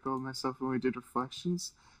critical of myself when we did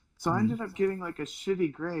reflections. So I ended up getting like a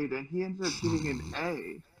shitty grade, and he ended up getting an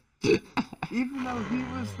A. Even though he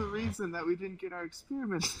was the reason that we didn't get our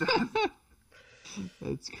experiments done.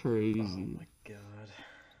 That's Oh crazy. my god.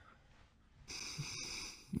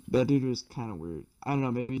 That dude was kind of weird. I don't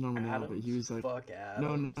know, maybe normal now, but Adams? he was like, Fuck no,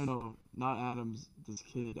 Adams. not Adams. This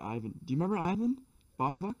kid, Ivan. Do you remember Ivan?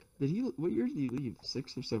 Bobak? Did he? What year did he leave?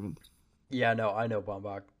 6th or 7th? Yeah, no, I know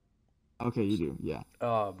Bombach. Okay, you do. Yeah.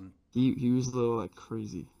 Um. He was a little like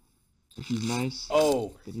crazy. Like, he's nice.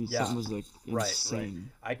 Oh, But he yeah. something was like Right,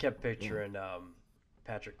 insane. I kept picturing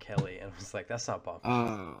Patrick Kelly, and I was like, that's not Bombach.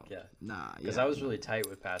 Oh. Yeah. Nah. Because yeah, I was no. really tight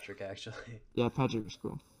with Patrick, actually. Yeah, Patrick was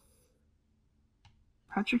cool.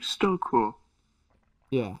 Patrick's still cool.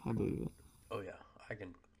 Yeah, I believe it. Oh yeah, I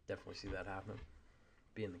can definitely see that happening,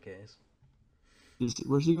 being the case.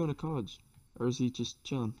 Where's he going to college? Or is he just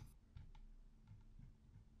chilling?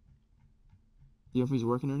 Do you know if he's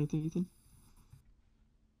working or anything, Ethan?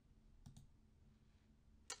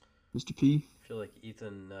 Mr. P? I feel like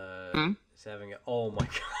Ethan Hmm? is having a. Oh my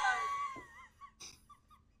god.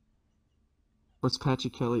 What's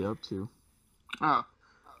Patrick Kelly up to? Oh.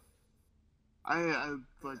 I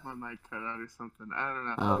like my mic cut out or something. I don't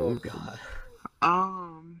know. Oh, Oh you're good. god.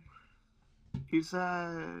 He's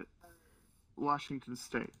at Washington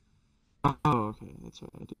State. Oh, okay, that's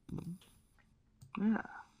right. I didn't. Yeah.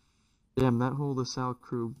 Damn, that whole LaSalle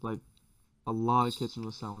crew, like, a lot of kids from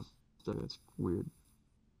LaSalle. That's weird.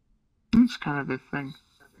 It's kind of a thing.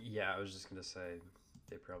 Yeah, I was just gonna say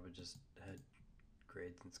they probably just had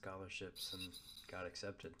grades and scholarships and got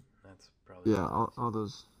accepted. That's probably Yeah, all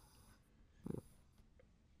those.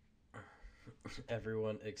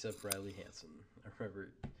 everyone except Riley Hansen. I remember,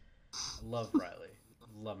 I love Riley,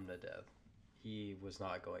 love him to death. He was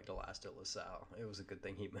not going to last at LaSalle. It was a good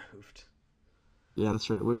thing he moved. Yeah, that's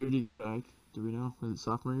right. Where did he go back? Do we know? Was it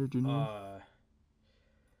sophomore year, junior year?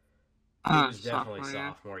 It was definitely Sophomore year.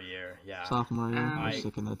 sophomore year. Yeah. Sophomore year? I was I-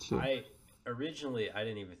 thinking that too. I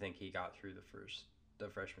didn't even think he got through the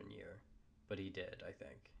freshman year, but he did. I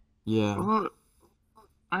think. Yeah. Well,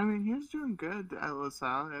 I mean, he was doing good at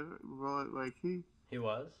LaSalle. Well, like, He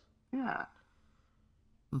was. yeah.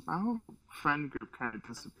 My whole friend group kind of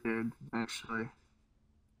disappeared, actually.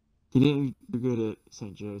 He didn't do good at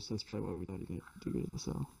St. Joe's. That's probably why we thought he didn't do good at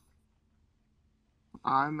LaSalle.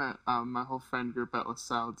 I'm at my whole friend group at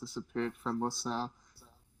LaSalle disappeared from LaSalle.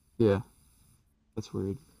 Yeah, that's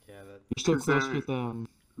weird. Yeah, that You're still 'Cause close they're- with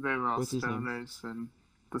They were all What's his name? stoners, and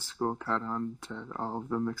the school caught on to all of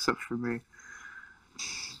them except for me.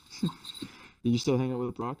 Do you still hang out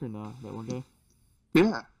with Brock or not? That one guy?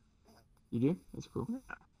 Yeah. You do? That's cool.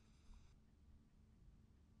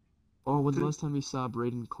 Oh, when's the Dude. last time you saw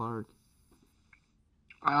Braedon Clark?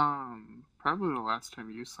 Probably the last time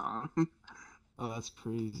you saw him. Oh, that's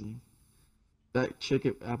crazy. That chick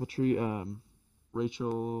at Apple Tree,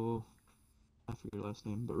 Rachel, I forget her last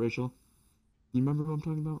name, but Rachel. You remember who I'm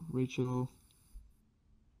talking about? Rachel.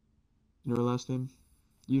 You know her last name?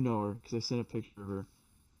 You know her, because I sent a picture of her.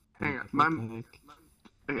 Hang Like, on, what the heck?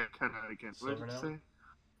 Yeah, cut out again. What did you Silvernail? say?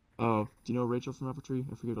 Oh, do you know Rachel from Apple Tree?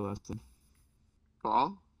 I forget her last name.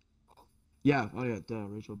 Ball? Yeah, oh yeah, duh,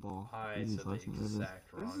 Rachel Ball. I Easy said the last name, whatever.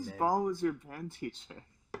 exact wrong Mrs. name. Ball was your band teacher.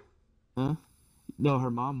 Huh? No,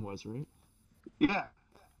 her mom was, right? Yeah.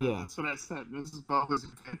 Yeah. That's what I said. Mrs. Ball was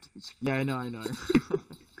your band teacher. Yeah, I know. And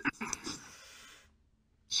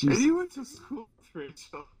She's... you went to school with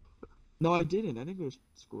Rachel. No, I didn't. I didn't go to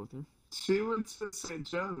school with her. She went to St.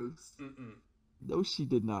 Joe's. Mm-mm. No, she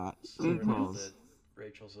did not. St. Silvernail Paul's. did.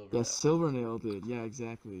 Rachel Silvernail. Yeah, Silvernail did. Yeah,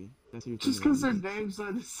 exactly. That's who you're Just thinking because of. their names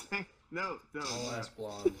are the same. No. Tall ass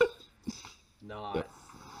blonde. Not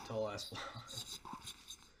tall ass blonde.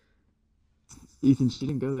 Ethan, she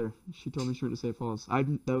didn't go there. She told me she went to St. Paul's.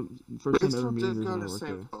 That first time ever Rachel meeting did her go when I to worked there.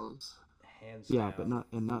 St. Paul's. Hands Yeah, down.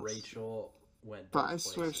 but not. Rachel went. But I both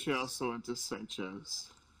swear she places. also went to St. Joe's.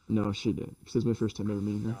 No, she did. Because it was my first time ever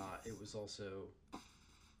meeting her. Nah, it was also.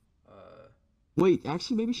 Wait,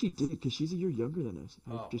 actually, maybe she did, because she's a year younger than us.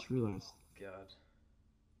 I Oh just my realized. God.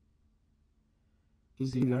 She's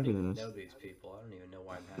a See, year I don't younger than even us. know these people. I don't even know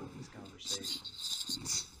why I'm having this conversation.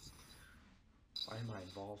 Why am I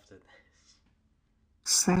involved in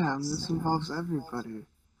this? Sam, this involves everybody.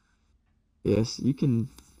 Yes, you can.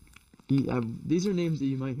 These are names that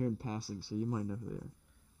you might hear in passing, so you might know who they are.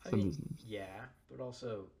 I Some mean, of these names. yeah, but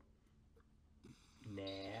also, nah.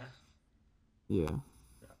 Yeah.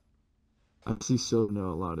 I see so know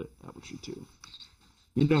a lot at Apple Tree too.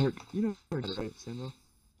 You know her dad, right, Samuel?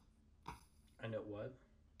 I know what?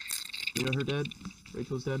 You know her dad?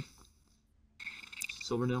 Rachel's dad?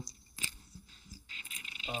 Silvernail?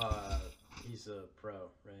 He's a pro,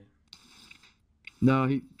 right? No,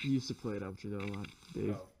 he used to play at Apple Tree though a lot.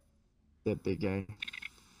 Dave. Oh. That big guy.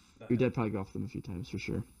 Your dad probably golfed with him a few times for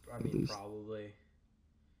sure. I at mean, least. probably.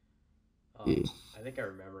 Yeah. I think I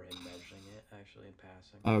remember him mentioning it, actually, in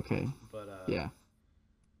passing. Okay. But, Yeah.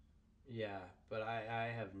 Yeah, but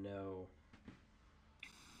I have no,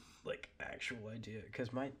 like, actual idea.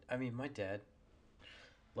 Because my dad,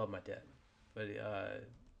 love my dad. But,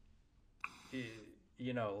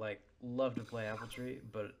 you know, like, love to play Apple Tree,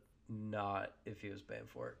 but not if he was paying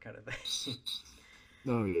for it, kind of thing.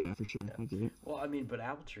 Oh yeah, for sure. Yeah. I get it. Well, I mean, but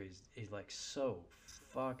Apple Tree is like so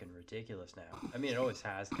fucking ridiculous now. I mean, it always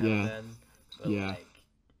has kind Yeah. of been, but Yeah. like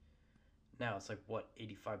now it's like what,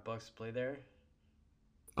 $85 to play there?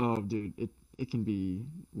 Oh dude, it can be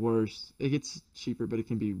worse. It gets cheaper, but it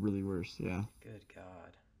can be really worse. Yeah. Good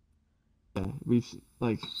God. Yeah. We've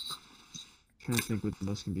like trying to think what the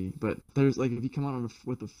most can be, but there's like if you come out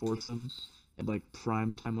with a foursome at like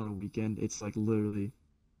prime time on a weekend, it's like literally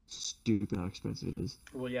stupid how expensive it is.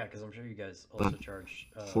 Well, yeah, because I'm sure you guys also But charge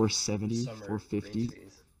 470, summer 450. range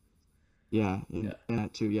fees. Yeah, and Yeah.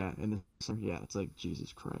 that too. Yeah, and the summer. Yeah, it's like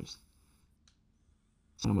Jesus Christ.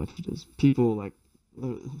 That's how much it is. People like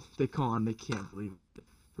they call on, they can't believe it.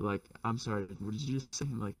 They're like, "I'm sorry, what did you just say?"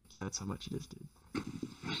 I'm like, "That's how much it is, dude."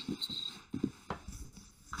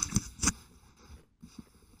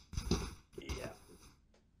 Yeah.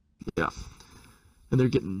 Yeah, and they're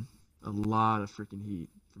getting a lot of freaking heat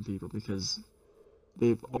from people because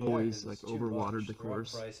they've Well, yeah, always 'cause like it's too overwatered much. the They're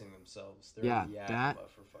course. outpricing themselves. They're Yeah, in Yakima,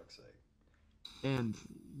 that- for fuck's sake. And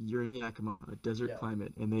you're in Yakima, a desert Yeah.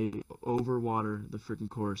 climate, and they overwater the freaking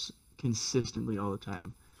course consistently all the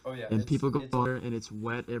time. Oh yeah. And people go it's a- there, and it's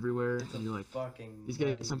wet everywhere, It's and a you're like, fucking these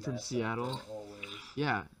guys muddy come from mess out Seattle. there always.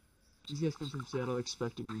 yeah, these guys come from Seattle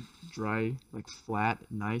expecting dry, like flat,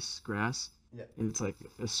 nice grass, Yeah. and it's like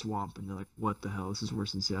a swamp, and they're like, what the hell? This is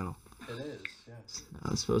worse than Seattle. It is, yeah. It's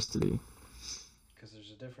not supposed to be. Because there's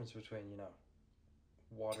a difference between, you know,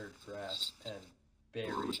 watered grass and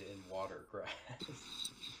buried in water grass.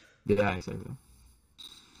 Yeah, exactly.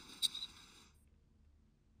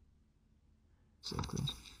 Exactly.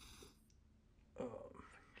 Oh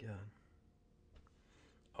my god.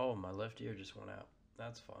 Oh, my left ear just went out.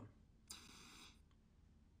 That's fun.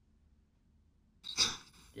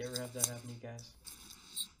 You ever have that happen to you guys?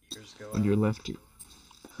 Ears go When out. your left ear,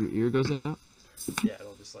 your ear goes out. Yeah,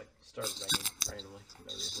 it'll just like start ringing randomly for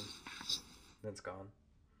no reason. Then it's gone.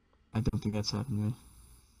 I don't think that's happened to me.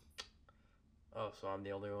 Oh, so I'm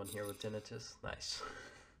the only one here with tinnitus? Nice.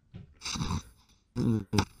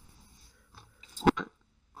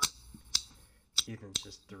 Ethan's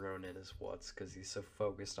just thrown in his what's because he's so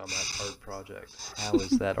focused on that art project. How is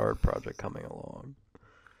that art project coming along?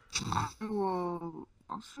 Well,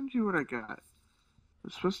 I'll send you what I got.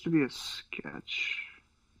 It's supposed to be a sketch.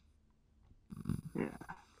 Yeah.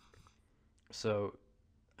 So,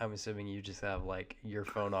 I'm assuming you just have like your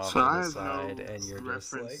phone off So on I the have side no and you're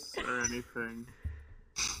just like. reference or anything.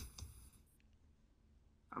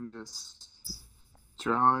 I'm just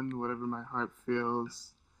drawing whatever my heart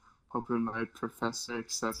feels, hoping my professor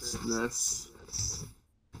accepts this.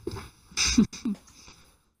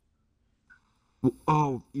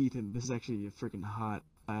 Oh, Ethan, this is actually a freaking hot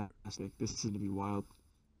aspect. This is gonna be wild.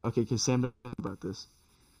 Okay, because Sam knows about this.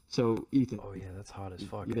 So, Ethan. Oh yeah, that's hot as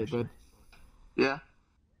fuck. You there, Actually. bud? Yeah.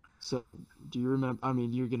 So, do you remember? I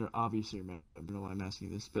mean, you're gonna obviously remember. I don't know why I'm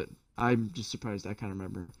asking this, but I'm just surprised I kind of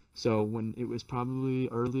remember. So, when it was probably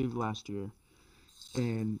early last year,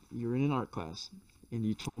 and you're in an art class, and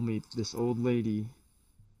you told me this old lady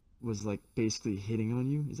was like basically hitting on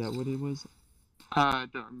you. Is that what it was? I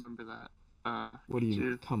don't remember that. What do you?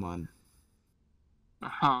 Dude. Come on.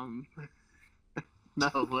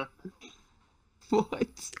 No.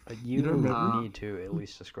 What? You don't remember? need to at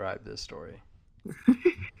least describe this story.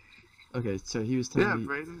 Okay, so he was telling Yeah, me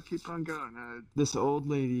Braedon, keep on going. this old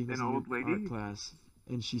lady was An in old your lady? art class,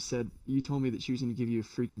 and she said you told me that she was going to give you a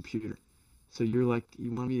free computer. So you're like,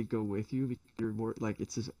 you want me to go with you because you're more like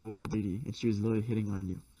it's this old lady, and she was literally hitting on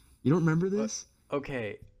you. You don't remember this?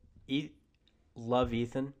 Okay, love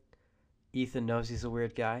Ethan. Ethan knows he's a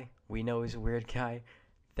weird guy. We know he's a weird guy.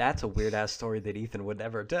 That's a weird ass story that Ethan would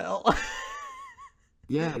never tell.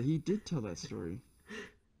 Yeah, he did tell that story.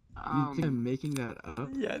 You think I'm making that up?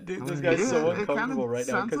 Yeah, dude, How this would I guy's make so that it up? uncomfortable kinda right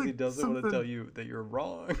now sounds because he like doesn't want to something- tell you that you're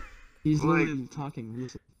wrong. He's Like- literally talking.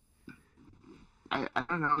 Listen. I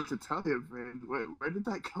don't know what to tell you, Braedon. Where did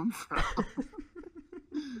that come from?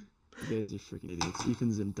 You guys are freaking idiots.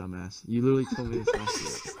 Ethan's a dumbass. You literally told me this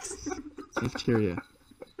last year. Bacteria.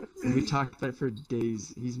 And we talked about it for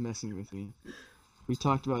days. He's messing with me. We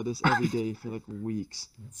talked about this every day for like weeks.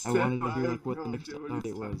 I wanted to hear like what the next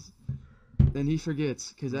update was. Then he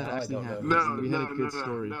forgets because that No, I actually don't know. happened. No, we had a good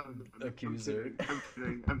story. No. Accuser.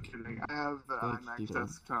 I'm kidding. I have the Fuck iMac you, man.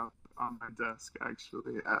 desktop on my desk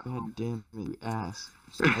actually at God home. damn it, you ass.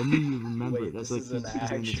 I knew you remember Wait, it. That's this like is an he's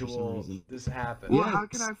doing this for some actual. reason. This happened. Well, Yes. how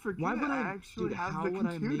can I forget? Why would I I actually dude, have how the would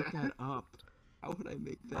I computer. make that up? How would I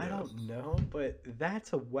make that I up? don't know, but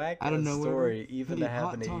that's a whack I don't ass know. story, even Hey, to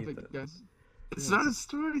happen hot to topic, Ethan. guys. It's Yeah. not a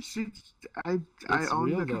story. I It's own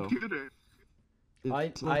real, the though. computer.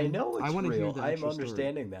 I know I it's wanna hear real. the I'm actual story.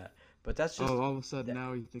 understanding that, but that's just Oh, all of a sudden that-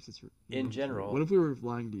 now he thinks it's in general. What if we were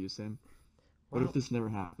lying to you, Sam? What well, if this never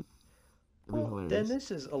happened? That'd be well, hilarious. then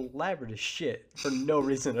this is elaborate as shit for no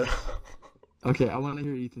reason at all. Okay, I want to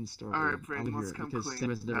hear Ethan's story. All right, I Braedon, want to let's hear it come because clean. Sam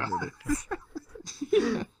has never No. heard it.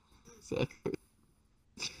 Yeah, exactly.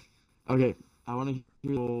 Okay, I want to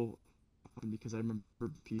hear the whole because I remember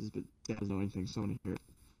pieces, but Sam doesn't know anything, so I want to hear it.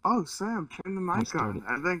 Oh, Sam, turn the mic started.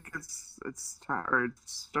 on. I think it's time or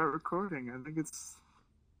start recording. I think this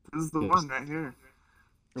is the Yes. one right here.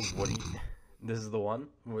 What do you? This is the one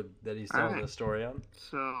that he's telling Alright. the story on.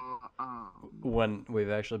 So, When we've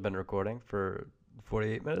actually been recording for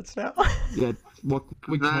 48 minutes now. Yeah, well,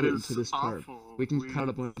 we that cut it is into this part. awful. We can cut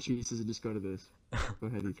a bunch of pieces and just go to this. Go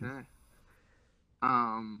ahead, Ethan. Okay.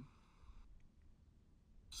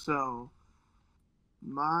 So,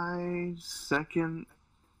 my second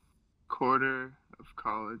quarter of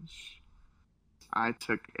college, I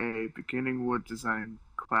took a beginning wood design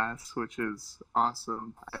class, which is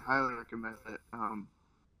awesome. I highly recommend it.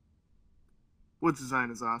 Wood design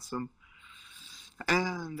is awesome.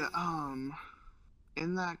 And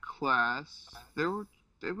in that class,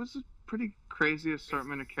 it was a pretty crazy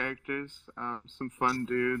assortment of characters. Some fun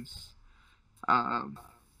dudes.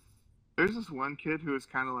 There's this one kid who is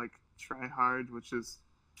kind of like try hard, which is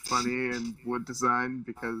funny in wood design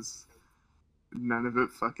because none of it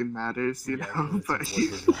fucking matters, you know. because But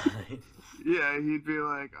it's wood design. yeah, he'd be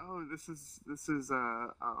like, "Oh, this is a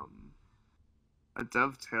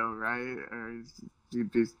dovetail, right?" Or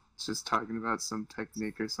he'd be just talking about some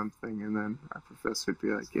technique or something, and then our professor would be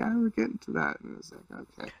like, "Yeah, we're getting to that," and it was like,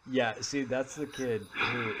 "Okay." Yeah, see, that's the kid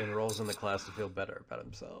who enrolls in the class to feel better about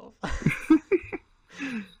himself.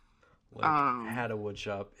 Like, had a wood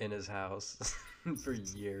shop in his house for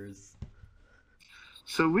years.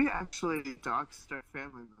 So we actually doxed our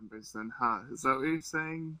family members then, huh? Is that what you're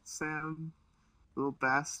saying, Sam? Little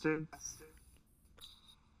bastard?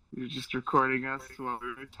 You're just recording us while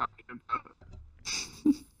we were talking about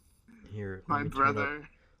Here, my brother.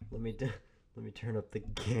 Let me turn up the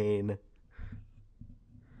gain.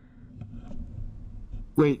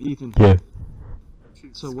 Wait, Ethan. Yeah.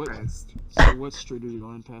 Jesus So what? Christ. So what street are you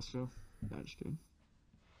on, Pasco? No, just kidding.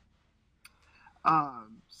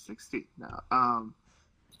 60 now.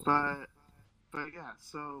 But yeah,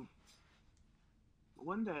 so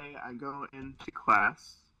one day I go into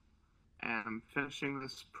class and I'm finishing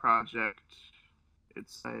this project.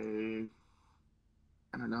 It's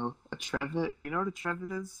I don't know, a trevet. You know what a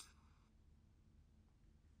trevet is?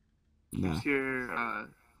 No.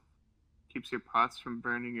 Keeps your pots from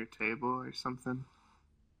burning your table or something.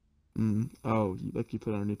 Oh, like you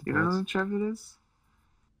put underneath the You don't know pots? what a trevet is?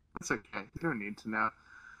 That's okay. You don't need to know.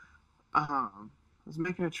 I was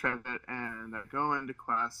making a trevet and I go into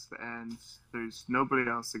class and there's nobody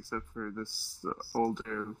else except for this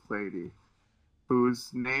older lady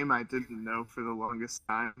whose name I didn't know for the longest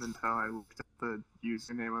time until I looked at the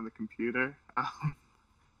username on the computer.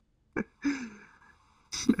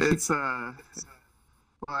 It's well,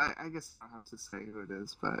 I guess I don't have to say who it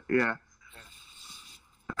is, but yeah.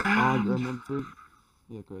 I remember.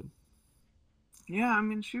 Yeah, good. Yeah, I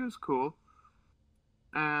mean she was cool,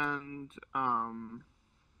 and I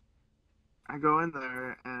go in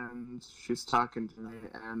there and she's talking to me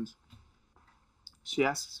and she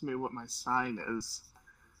asks me what my sign is,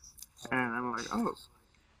 and I'm like, oh.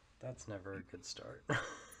 That's never a good start.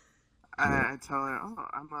 I tell her, oh,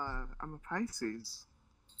 I'm a Pisces.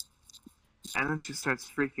 And then she starts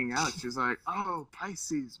freaking out. She's like, oh,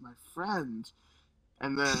 Pisces, my friend.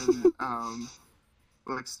 And then,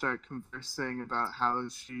 like, start conversing about how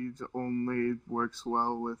she only works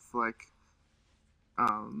well with, like,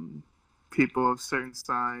 people of certain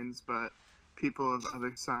signs, but people of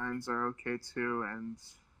other signs are okay too. And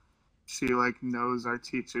she, like, knows our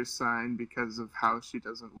teacher's sign because of how she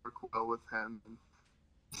doesn't work well with him.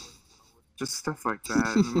 Just stuff like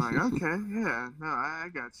that. And I'm like, okay, yeah, no, I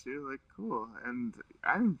got you. Like, cool. And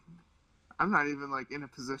I'm not even like in a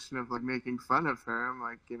position of like making fun of her. I'm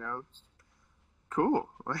like, cool.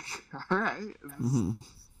 Like, all right,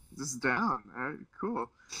 just down. All right, cool.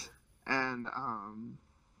 And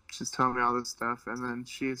she's telling me all this stuff, and then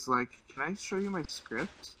she's like, "Can I show you my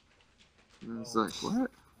script?" And I was like, "What?"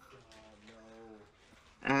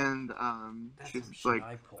 And she's like,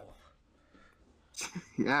 I pull.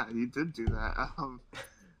 yeah, you did do that.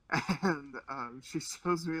 And she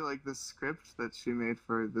shows me like the script that she made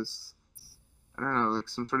for this, I don't know, like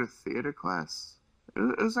some sort of theater class.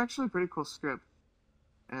 It was actually a pretty cool script.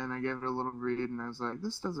 And I gave it a little read and I was like,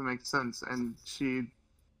 this doesn't make sense. And she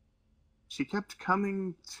kept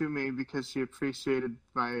coming to me because she appreciated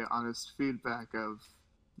my honest feedback of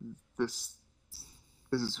this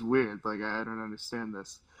is weird, like I don't understand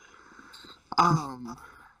this.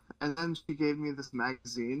 And then she gave me this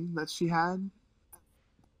magazine that she had.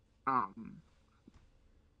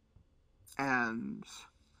 And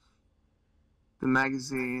the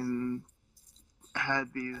magazine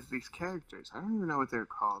had these characters. I don't even know what they're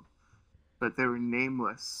called, but they were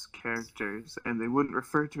nameless characters, and they wouldn't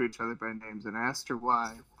refer to each other by names. And I asked her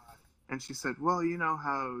why, and she said, "Well, you know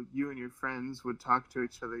how you and your friends would talk to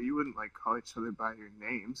each other. You wouldn't like call each other by your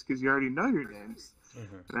names because you already know your names."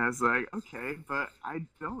 Mm-hmm. And I was like, "Okay, but I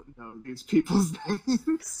don't know these people's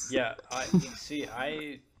names." Yeah,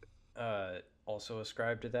 I also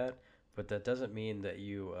ascribe to that, but that doesn't mean that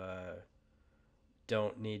you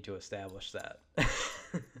don't need to establish that.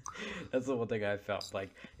 That's the one thing I felt. Like,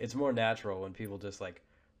 it's more natural when people just like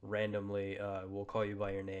randomly will call you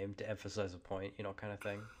by your name to emphasize a point, kind of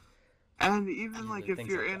thing. And even like if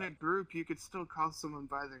you're in a group, you could still call someone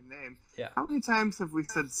by their name. Yeah. How many times have we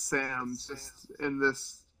said Sam just in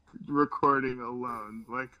this recording alone?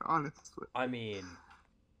 Like, honestly. I mean,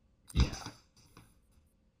 yeah.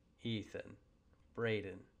 Ethan,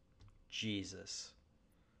 Braedon, Jesus.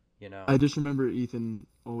 I just remember Ethan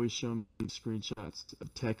always showing me screenshots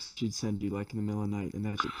of texts she'd send you like in the middle of the night, and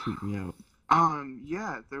that should creep me out.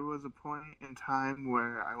 Yeah, there was a point in time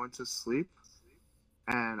where I went to sleep,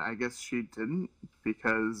 and I guess she didn't,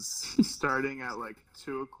 because starting at like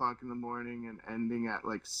 2 o'clock in the morning and ending at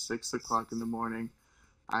like 6 o'clock in the morning,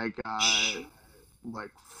 I got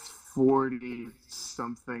like 40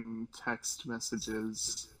 something text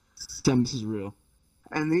messages. Damn, this is real.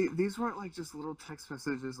 And these weren't like just little text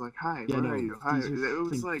messages like, "Hi, where are you?" Hi. It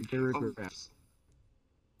was like paragraphs.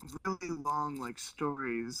 really long like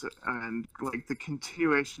stories and like the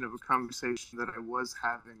continuation of a conversation that I was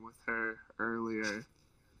having with her earlier,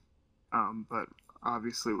 but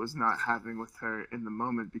obviously was not having with her in the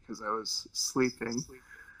moment because I was sleeping.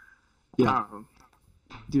 Yeah.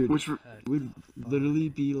 Dude, Which would literally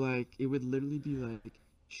be like, it would literally be like,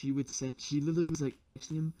 she literally was like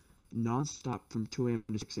texting him nonstop from 2 a.m.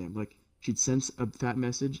 to 6 a.m. Like, she'd send a fat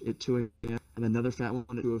message at 2 a.m. and another fat one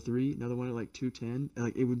at 2:03, another one at like 2:10. And,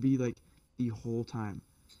 like, it would be like the whole time.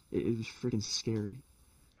 It was freaking scary.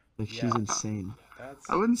 Like, she's Yeah. insane.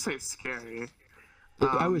 I wouldn't say scary.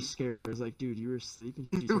 I was scared. I was like, dude, you were sleeping.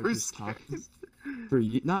 She You started were just scared? talking. For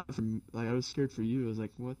you, not for me. Like, I was scared for you. I was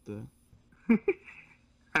like, what the?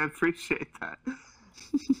 I appreciate that.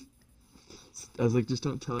 I was like, just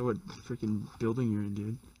don't tell her what freaking building you're in,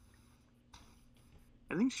 dude.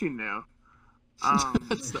 I think she knew.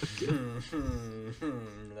 That's not good.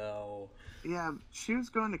 No. Yeah, she was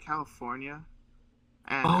going to California,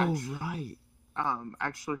 and Right.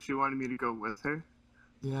 actually, she wanted me to go with her.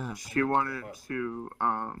 Yeah. She wanted me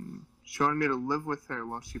to live with her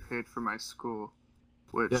while she paid for my school,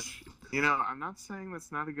 which I'm not saying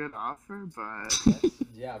that's not a good offer, but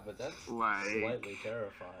But that's like, slightly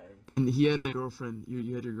terrifying. And he had a girlfriend.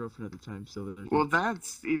 You had your girlfriend at the time, so there's well,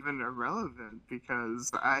 that's even irrelevant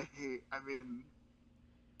because I mean,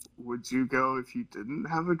 would you go if you didn't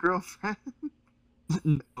have a girlfriend?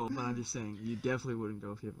 no, but I'm just saying, you definitely wouldn't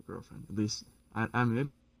go if you have a girlfriend. At least, I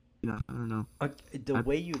mean, I don't know. The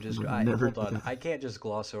way you described hold on, I can't just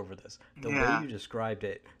gloss over this. The way you described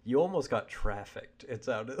it, you almost got trafficked. It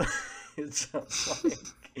sounded like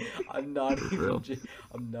I'm not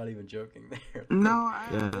even joking there. No,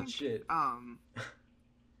 I think shit.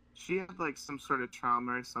 She had like some sort of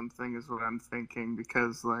trauma or something is what I'm thinking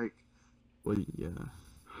because like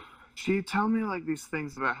she'd tell me like these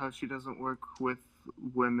things about how she doesn't work with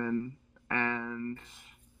women and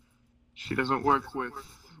she doesn't work with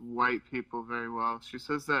white people very well. She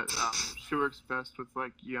says that she works best with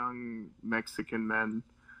like young Mexican men,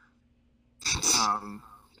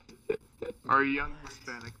 or young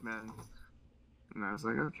Hispanic men. And I was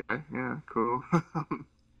like, okay, yeah, cool.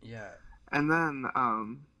 Yeah. And then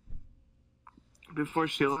before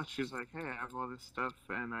she left, she's like, hey, I have all this stuff,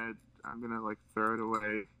 and I'm gonna like throw it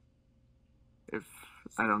away if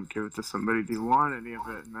I don't give it to somebody. Do you want any of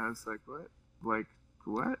it? And I was like, what? Like,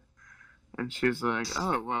 what? And she's like,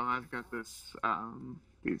 oh, well, I've got this,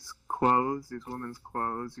 these clothes, these women's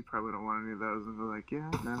clothes. You probably don't want any of those. And we're like, yeah,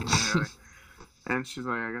 no, not really. And she's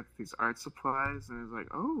like, I got these art supplies. And I was like,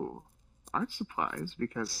 oh, art supplies?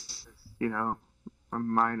 Because, I'm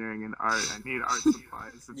minoring in art. I need art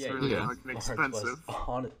supplies. It's really fucking expensive.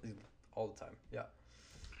 Honestly, all the time. Yeah.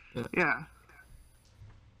 Yeah.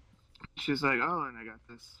 She's like, oh, and I got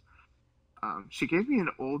this. She gave me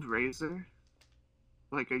an old razor.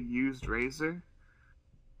 Like a used razor.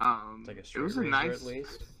 Like a it was a razor nice. At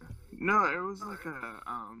least? No, it was like a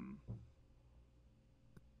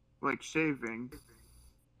like shaving,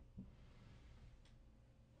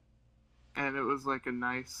 and it was like a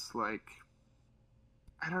nice like.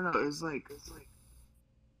 I don't know. It was like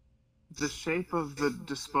the shape of the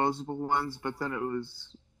disposable ones, but then it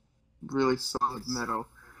was really solid metal.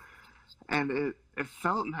 And it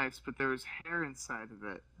felt nice, but there was hair inside of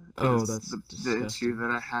it. Oh, that's the issue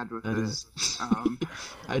that I had with it.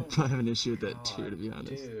 I'd probably have an issue with that too, to be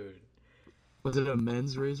honest. Dude. Was it a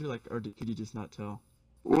men's razor, or could you just not tell?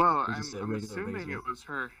 Well, I'm assuming razor? It was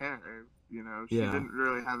her hair. She didn't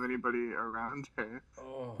really have anybody around her.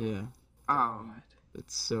 Oh. Yeah.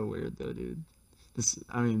 It's so weird though, dude. This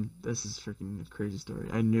is freaking a crazy story.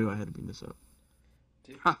 I knew I had to bring this up.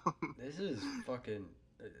 Dude, this is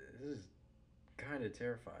kind of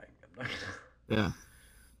terrifying. Yeah.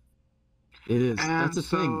 It is. And that's the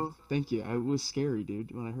thing. Thank you. I was scary,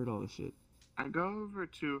 dude, when I heard all this shit. I go over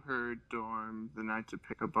to her dorm the night to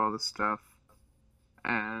pick up all the stuff,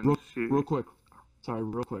 and real quick. Sorry,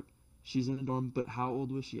 real quick. She's in the dorm, but how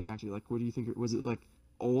old was she actually? Like, what do you think? Was it like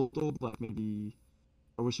old, like maybe,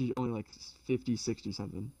 or was she only like 50, 60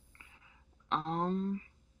 something?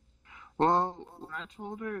 Well, when I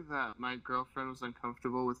told her that my girlfriend was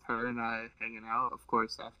uncomfortable with her and I hanging out, of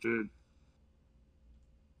course, actually,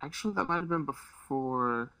 that might have been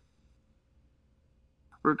before.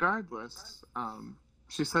 Regardless,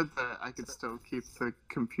 she said that I could still keep the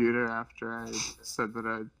computer after I said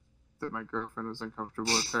that my girlfriend was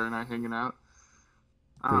uncomfortable with her and I hanging out.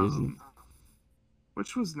 Crazy.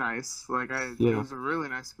 Which was nice. Like, it was a really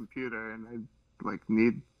nice computer, and I like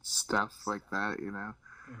need stuff like that,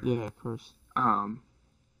 Yeah, of course. That's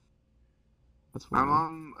my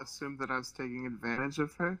mom assumed that I was taking advantage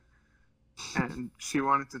of her, and she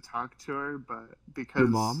wanted to talk to her, but because Your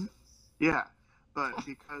mom? yeah, but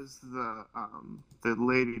because the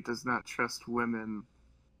lady does not trust women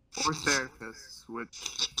or therapists,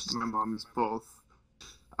 which my mom is both.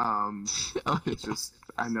 Oh, It just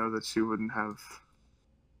I know that she wouldn't have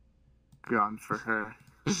gone for her.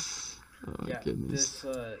 Oh my Yeah, goodness.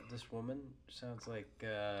 this woman sounds like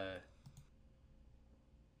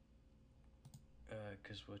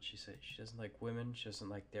because what she said, she doesn't like women, she doesn't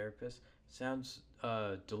like therapists. Sounds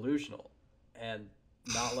delusional, and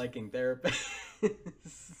not liking therapists.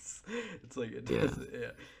 It's like it Yeah. doesn't.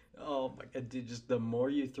 Yeah. Oh my god, dude! Just the more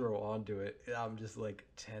you throw onto it, I'm just like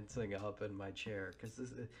tensing up in my chair because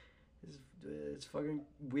this is it's fucking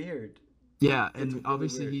weird. Yeah, It's and really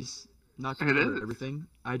obviously weird. he's not gonna It remember is. everything.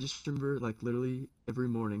 I just remember like literally every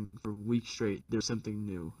morning for weeks straight there's something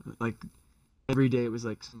new. Like every day it was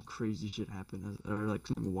like some crazy shit happened or like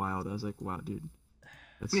something wild. I was like, wow, dude,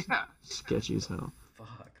 that's Yeah. sketchy as hell.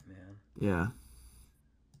 Fuck, man. Yeah.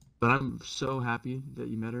 But I'm so happy that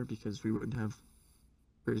you met her because we wouldn't have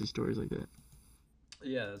crazy stories like that.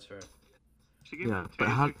 Yeah, that's right. She gave me Yeah, a but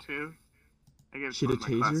how taser too. I gave it she to one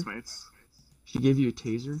had of a my taser? classmates. She gave you a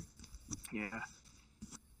taser? Yeah.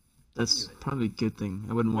 That's probably a good thing.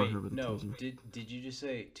 I wouldn't want Wait, her with a no. taser. Did you just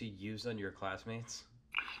say to use on your classmates?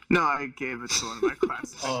 No, I gave it to one of my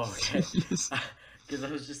classmates. Oh, okay. Jeez. Because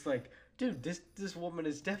I was just like, dude, this woman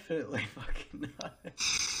is definitely fucking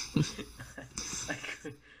nuts. I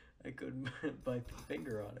could I couldn't put my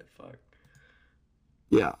finger on it. Fuck.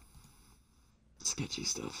 Yeah. Sketchy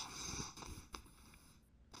stuff.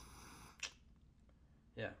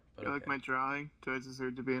 Yeah, but You like okay. my drawing? Do I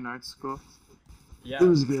deserve to be in art school? Yeah, It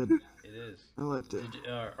was good. it is. I liked it.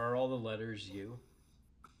 Are all the letters you?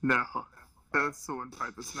 No. That's the one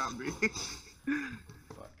part that's not me.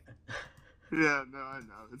 Fuck. Yeah, no, I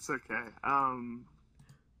know. It's okay.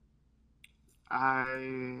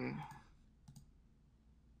 I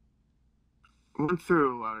went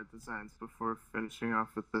through a lot of designs before finishing off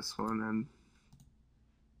with this one, and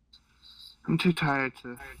I'm too tired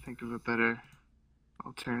to think of a better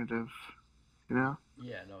alternative, you know?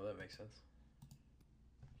 Yeah, no, that makes sense.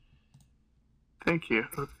 Thank you.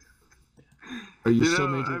 Are you You still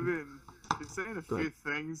know, majoring? I mean, you're saying a Go few ahead.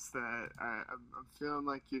 things that I'm feeling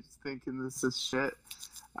like you're thinking this is shit.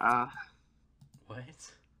 What?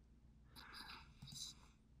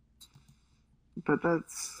 But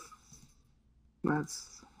that's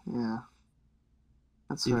yeah,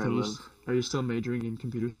 that's Do you where I think live. are you still majoring in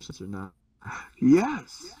computer science or not?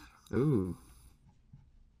 Yes, Ooh,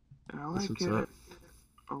 and I that's like what's it up.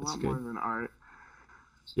 a That's lot more good. than art.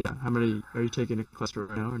 Yeah. How many are you taking a class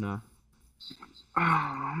right now or not?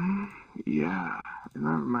 Yeah, and that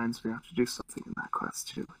reminds me, I have to do something in that class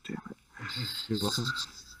too. Damn it! You're welcome.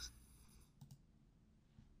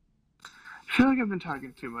 I feel like I've been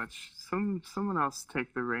talking too much. Someone else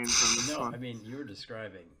take the reins on this No, one. I mean you were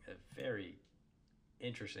describing a very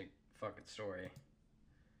interesting fucking story.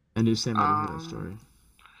 And you Sam, I didn't hear that story.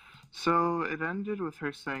 So it ended with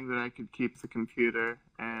her saying that I could keep the computer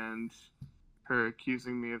and her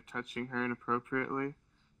accusing me of touching her inappropriately.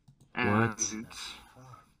 And Fuck,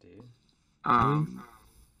 dude. um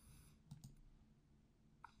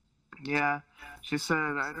yeah, she said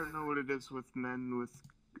I don't know what it is with men with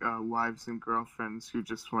wives and girlfriends who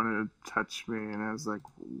just want to touch me, and I was like,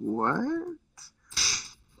 what?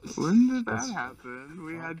 When did that That's- happen?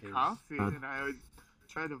 We had Fuck is- coffee, and I would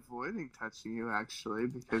tried avoiding touching you actually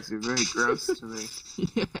because you're very gross to me.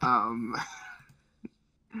 Yeah.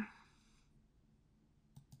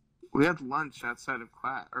 We had lunch outside of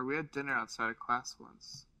class, or we had dinner outside of class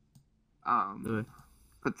once. Really?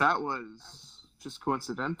 But that was just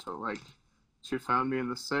coincidental. Like, she found me in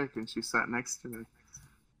the circ and she sat next to me.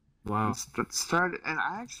 Wow. And started, and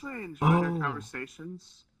I actually enjoyed our Oh.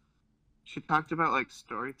 conversations. She talked about like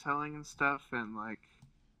storytelling and stuff, and like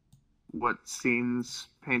what scenes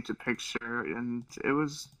paint a picture, and it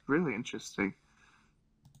was really interesting.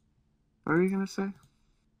 What were you gonna say?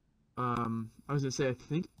 I was gonna say I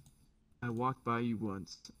think I walked by you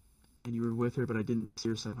once, and you were with her, but I didn't see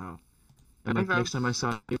her somehow. And I like think next time I that's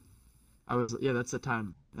saw you, I was yeah, that's the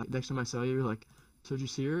time. Next time I saw you, you were like, so did you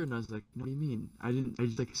see her? And I was like, what do you mean? I didn't. I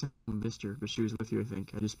just like missed her, but she was with you. I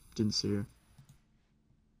think I just didn't see her.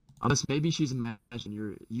 Unless maybe she's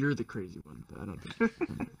imagined you're the crazy one, but I don't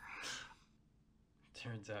think.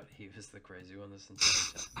 Turns out he was the crazy one this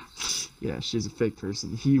entire time. Yeah, she's a fake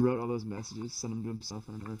person. He wrote all those messages, sent them to himself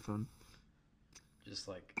on another phone. Just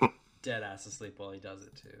like dead ass asleep while he does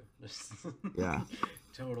it too. Just Yeah.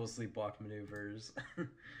 Total sleepwalk maneuvers.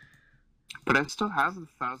 But I still have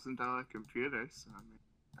 $1,000 computer, so I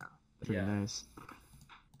mean, Pretty Yeah. nice.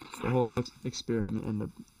 The whole experiment ended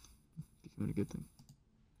up becoming a good thing.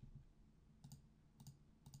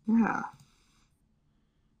 Yeah.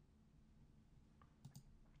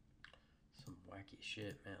 Some wacky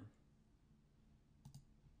shit, man.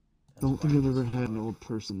 That's Don't think wacky I've ever as had an fuck. old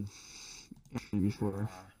person after me before.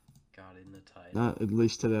 Got in the title. Not at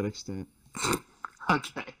least to that extent.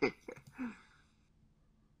 Okay.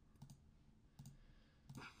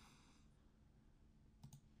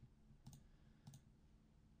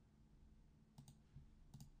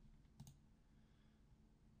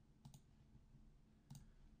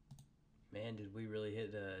 Man, did we really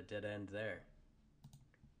hit a dead end there?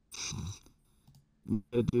 We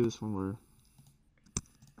gotta do this when we're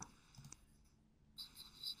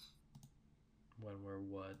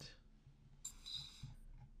what?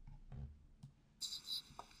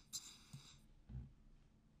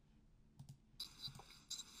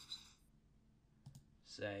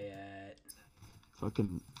 Say it.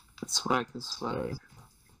 fucking. That's whack as fuck. Sorry.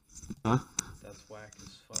 Huh? That's whack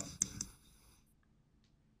as fuck.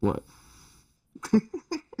 What? And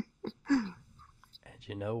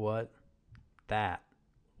you know what? That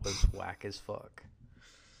was whack as fuck.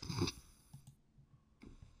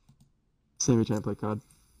 Sammy trying to play COD?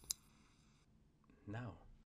 No.